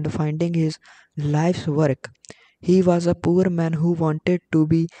himself and finding his life's work. He was a poor man who wanted to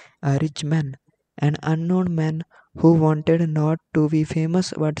be a rich man, an unknown man who wanted not to be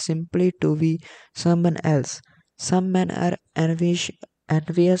famous but simply to be someone else. Some men are envious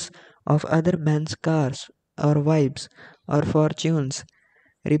of other men's cars or wives or fortunes.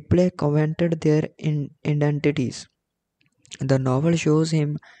 Ripley coveted their identities. The novel shows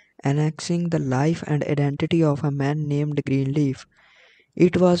him annexing the life and identity of a man named Greenleaf.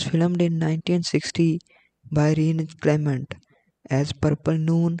 It was filmed in 1960 by Rene Clement as Purple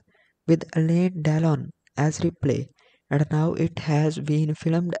Noon with Alain Delon as Ripley, and now it has been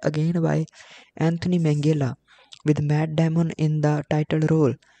filmed again by Anthony Minghella with Matt Damon in the title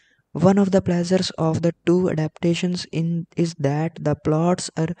role. One of the pleasures of the two adaptations is that the plots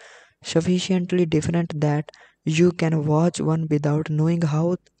are sufficiently different that you can watch one without knowing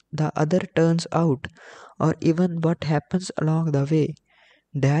how the other turns out or even what happens along the way.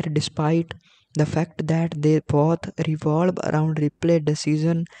 That despite The fact that they both revolve around Ripley's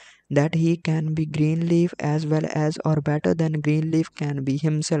decision that he can be Greenleaf as well as or better than Greenleaf can be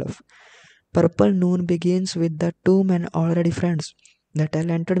himself. Purple Noon begins with the two men already friends. The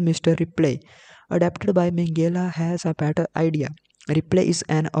talented Mr. Ripley, adapted by Minghella, has a better idea. Ripley is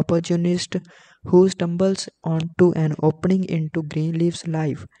an opportunist who stumbles onto an opening into Greenleaf's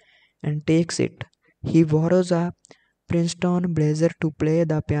life and takes it. He borrows a Princeton blazer to play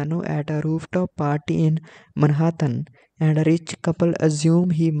the piano at a rooftop party in Manhattan, and a rich couple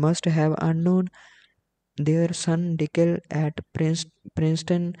assume he must have unknown their son Dickel at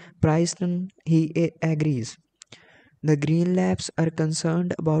Princeton. He agrees. The Greenlaps are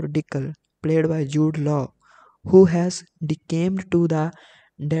concerned about Dickel, played by Jude Law, who has decamped to the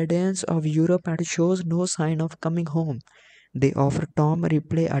dead ends of Europe and shows no sign of coming home. They offer Tom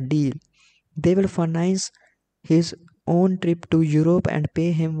Ripley a deal. They will finance his own trip to Europe and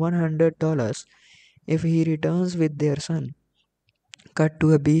pay him $100 if he returns with their son. Cut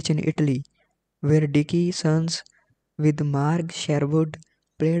to a beach in Italy, where Dickie sons with Marg Sherwood,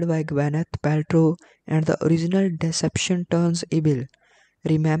 played by Gwyneth Paltrow, and the original deception turns evil.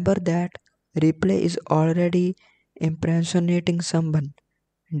 Remember that Ripley is already impersonating someone,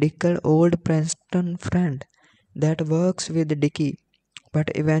 Dickel, old Princeton friend, that works with Dickie. But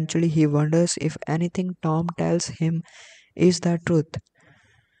eventually he wonders if anything Tom tells him is the truth.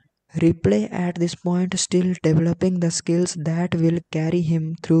 Ripley at this point still developing the skills that will carry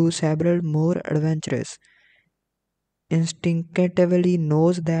him through several more adventures. Instinctively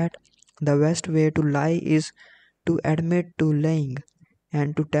knows that the best way to lie is to admit to lying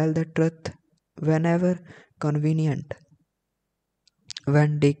and to tell the truth whenever convenient.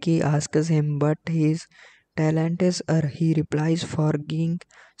 When Dickie asks him what his talent is, he replies forging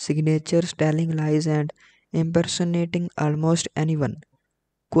signatures, telling lies, and impersonating almost anyone.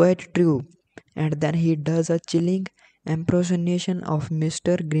 Quite true. And then he does a chilling impersonation of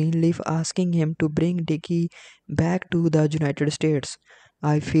Mr. Greenleaf asking him to bring Dickie back to the United States.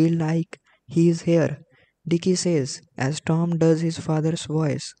 I feel like he's here, Dickie says, as Tom does his father's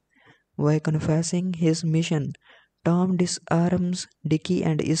voice. By confessing his mission, Tom disarms Dickie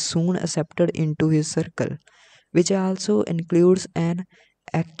and is soon accepted into his circle, which also includes an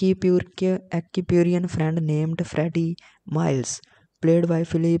Epicurean friend named Freddie Miles, played by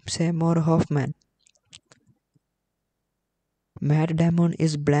Philip Seymour Hoffman. Matt Damon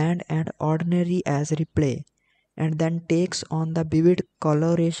is bland and ordinary as Ripley, and then takes on the vivid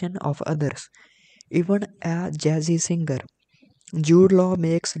coloration of others, even a jazzy singer. Jude Law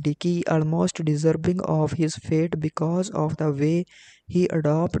makes Dickie almost deserving of his fate because of the way he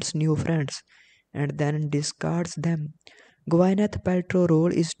adopts new friends and then discards them. Gwyneth Paltrow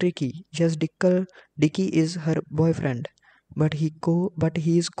role is tricky. Yes, Dickie is her boyfriend, but he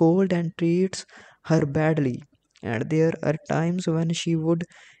is cold and treats her badly. And there are times when she would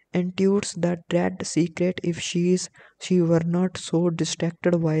intuit the dread secret if she were not so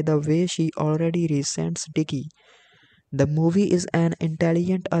distracted by the way she already resents Dickie. The movie is an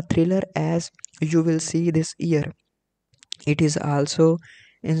intelligent a thriller as you will see this year. It is also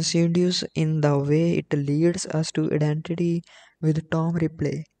insidious in the way it leads us to identity with Tom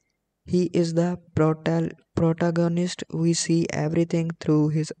Ripley. He is the protagonist. We see everything through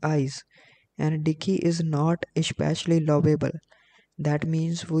his eyes, and Dickie is not especially lovable. That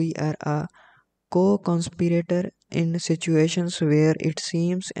means we are a co-conspirator in situations where it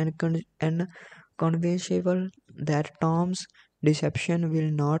seems inconceivable that Tom's deception will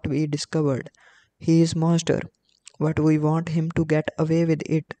not be discovered. He is monster, but we want him to get away with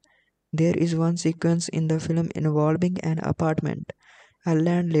it. There is one sequence in the film involving an apartment, a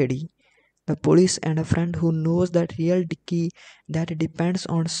landlady, the police, and a friend who knows that real Dickie that depends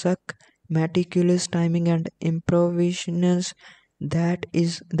on suck, meticulous timing and improvisations. That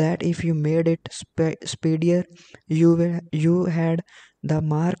is that if you made it speedier, you had the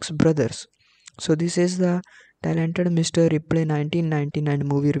Marx Brothers. So this is the talented Mr. Ripley 1999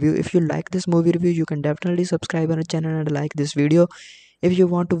 movie review. If you like this movie review, you can definitely subscribe our channel and like this video. If you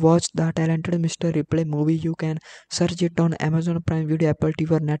want to watch the talented Mr. Ripley movie, you can search it on Amazon Prime Video, Apple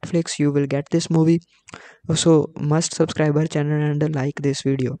TV or Netflix. You will get this movie. So must subscribe our channel and like this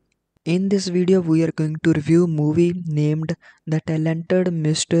video. In this video, we are going to review movie named The Talented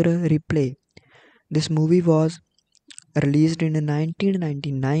Mr. Ripley. This movie was released in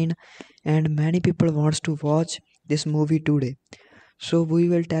 1999 and many people wants to watch this movie today. So we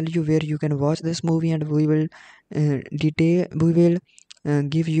will tell you where you can watch this movie, and we will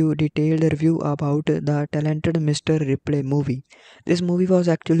give you detailed review about the talented Mr. Ripley movie. This movie was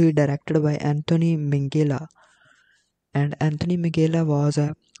actually directed by Anthony Minghella. and Anthony Minghella was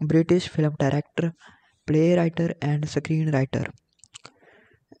a British film director, playwright, and screenwriter.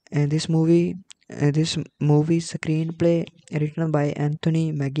 And this movie screenplay written by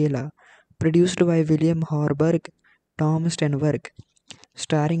Anthony Minghella, produced by William Horberg, Tom Sternberg,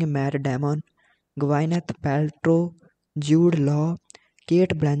 starring Matt Damon, Gwyneth Paltrow, Jude Law,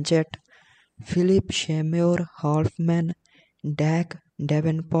 Cate Blanchett, Philip Seymour Hoffman,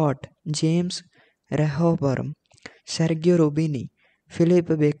 Davenport, James Rehoboam, Sergio Rubini,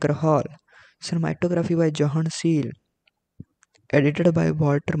 Philip Baker Hall, cinematography by Johann Seale, edited by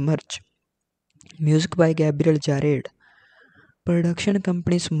Walter Murch, music by Gabriel Jared, production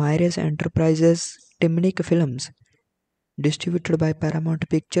companies Mirage Enterprises, Timnick Films, distributed by Paramount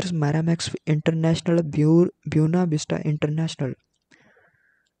Pictures, Miramax International, Buena Vista International.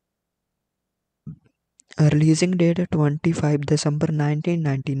 Releasing date 25 December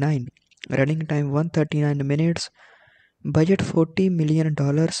 1999. Running time 139 minutes. Budget $40 million.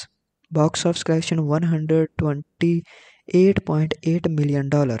 Box office collection $128.8 million.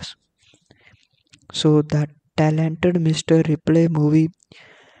 So the talented Mr. Ripley movie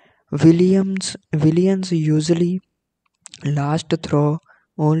Williams usually last through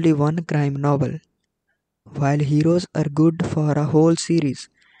only one crime novel, while heroes are good for a whole series.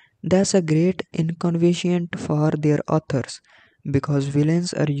 That's a great inconvenience for their authors, because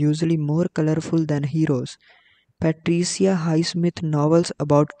villains are usually more colorful than heroes. Patricia Highsmith novels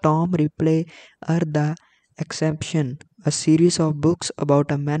about Tom Ripley are the exception, a series of books about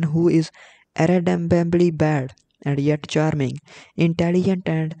a man who is irredeemably bad and yet charming, intelligent,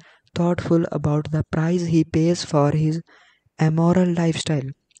 and thoughtful about the price he pays for his immoral lifestyle.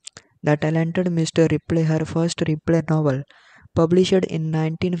 The talented Mr. Ripley, her first Ripley novel, published in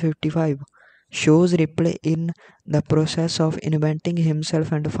 1955, shows Ripley in the process of inventing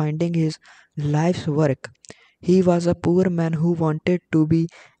himself and finding his life's work. He was a poor man who wanted to be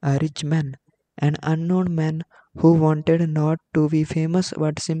a rich man, an unknown man who wanted not to be famous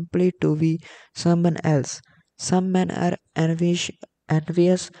but simply to be someone else. Some men are envious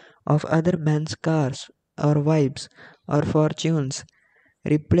of other men's cars or wives or fortunes.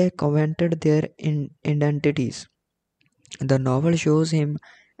 Ripley coveted their identities. The novel shows him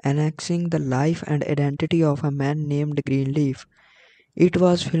annexing the life and identity of a man named Greenleaf. It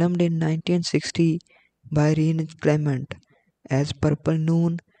was filmed in 1960 by Rene Clement as Purple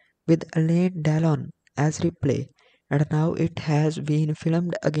Noon with Alain Delon as Ripley, and now it has been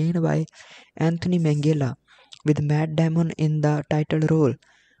filmed again by Anthony Minghella with Matt Damon in the title role.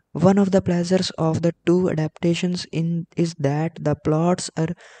 One of the pleasures of the two adaptations is that the plots are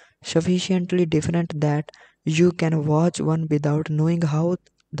sufficiently different that you can watch one without knowing how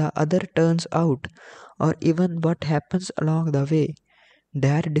the other turns out, or even what happens along the way.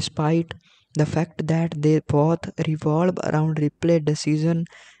 That despite the fact that they both revolve around Ripley's decision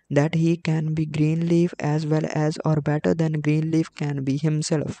that he can be Greenleaf as well as or better than Greenleaf can be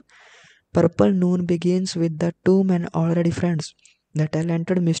himself. Purple Noon begins with the two men already friends. The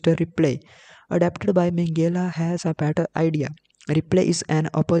talented Mr. Ripley, adapted by Minghella, has a better idea. Ripley is an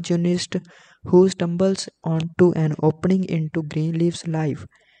opportunist who stumbles onto an opening into Greenleaf's life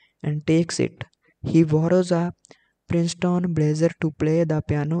and takes it. He borrows a Princeton blazer to play the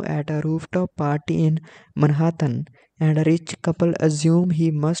piano at a rooftop party in Manhattan, and a rich couple assume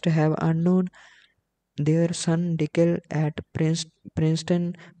he must have unknown their son Dickel at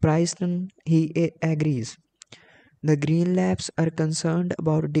Princeton. He agrees. The Greenlaps are concerned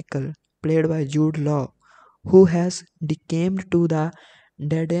about Dickel, played by Jude Law, who has decamped to the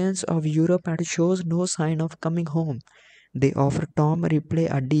dead ends of Europe and shows no sign of coming home. They offer Tom Ripley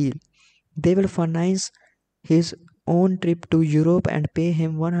a deal. They will finance his own trip to Europe and pay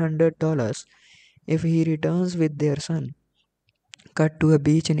him $100 if he returns with their son. Cut to a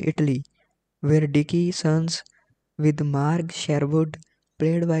beach in Italy, where Dickie sons with Marg Sherwood,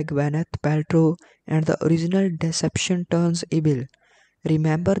 played by Gwyneth Paltrow, and the original deception turns evil.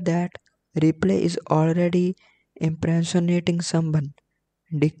 Remember that Ripley is already impersonating someone,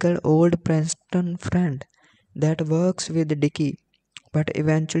 Dickel, old Princeton friend, that works with Dickie, but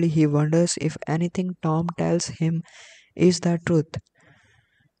eventually he wonders if anything Tom tells him is the truth.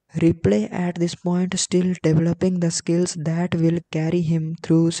 Ripley at this point still developing the skills that will carry him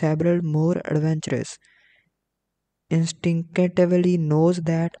through several more adventures, instinctively knows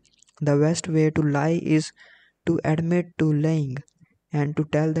that the best way to lie is to admit to lying and to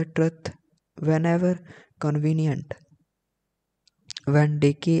tell the truth whenever convenient. When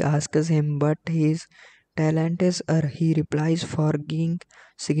Dickie asks him what his talent is, he replies forging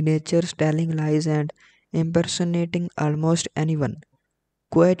signatures, telling lies, and impersonating almost anyone.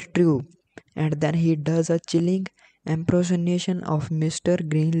 Quite true. And then he does a chilling impersonation of Mr.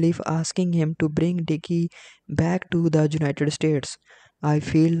 Greenleaf asking him to bring Dickie back to the United States. I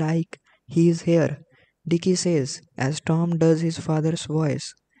feel like he's here, Dickie says, as Tom does his father's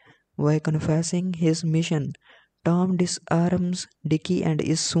voice. By confessing his mission, Tom disarms Dickie and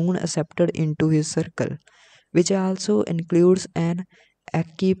is soon accepted into his circle, which also includes an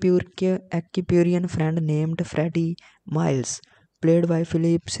Epicurean friend named Freddie Miles, played by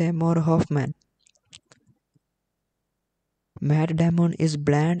Philip Seymour Hoffman. Matt Damon is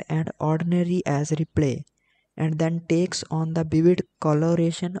bland and ordinary as Ripley, and then takes on the vivid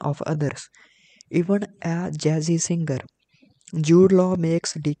coloration of others, even a jazzy singer. Jude Law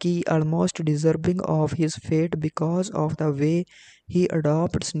makes Dickie almost deserving of his fate because of the way he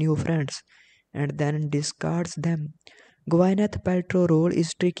adopts new friends and then discards them. Gwyneth Paltrow role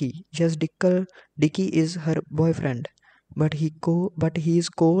is tricky. Yes, Dickie is her boyfriend, but he is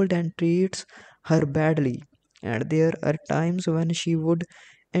cold and treats her badly. And there are times when she would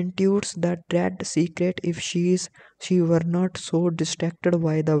intuit the dread secret if she were not so distracted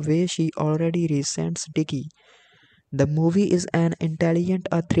by the way she already resents Dickie. The movie is an intelligent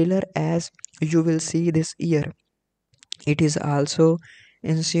a thriller as you will see this year. It is also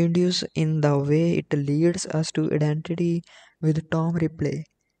insidious in the way it leads us to identity with Tom Ripley.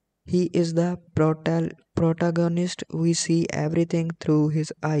 He is the protagonist. We see everything through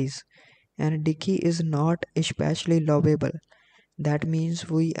his eyes, and Dickie is not especially lovable. That means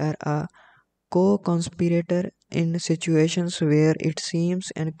we are a co-conspirator in situations where it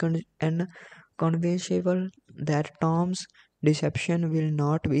seems inconceivable that Tom's deception will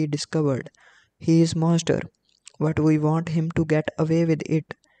not be discovered. He is monster, but we want him to get away with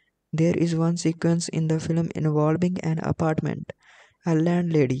it. There is one sequence in the film involving an apartment, a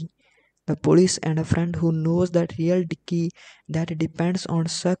landlady, the police, and a friend who knows that real Dickie that depends on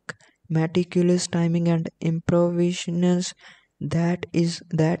such meticulous timing and improvisations that is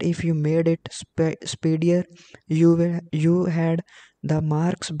that if you made it speedier, you had the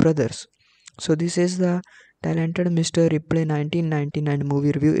Marx Brothers. So this is the talented Mr. Ripley 1999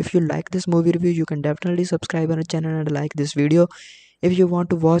 movie review. If you like this movie review, you can definitely subscribe our channel and like this video. If you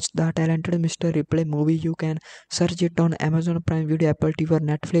want to watch the talented Mr. Ripley movie, you can search it on Amazon Prime Video, Apple TV, or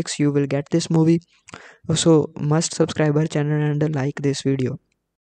Netflix. You will get this movie. So must subscribe our channel and like this video.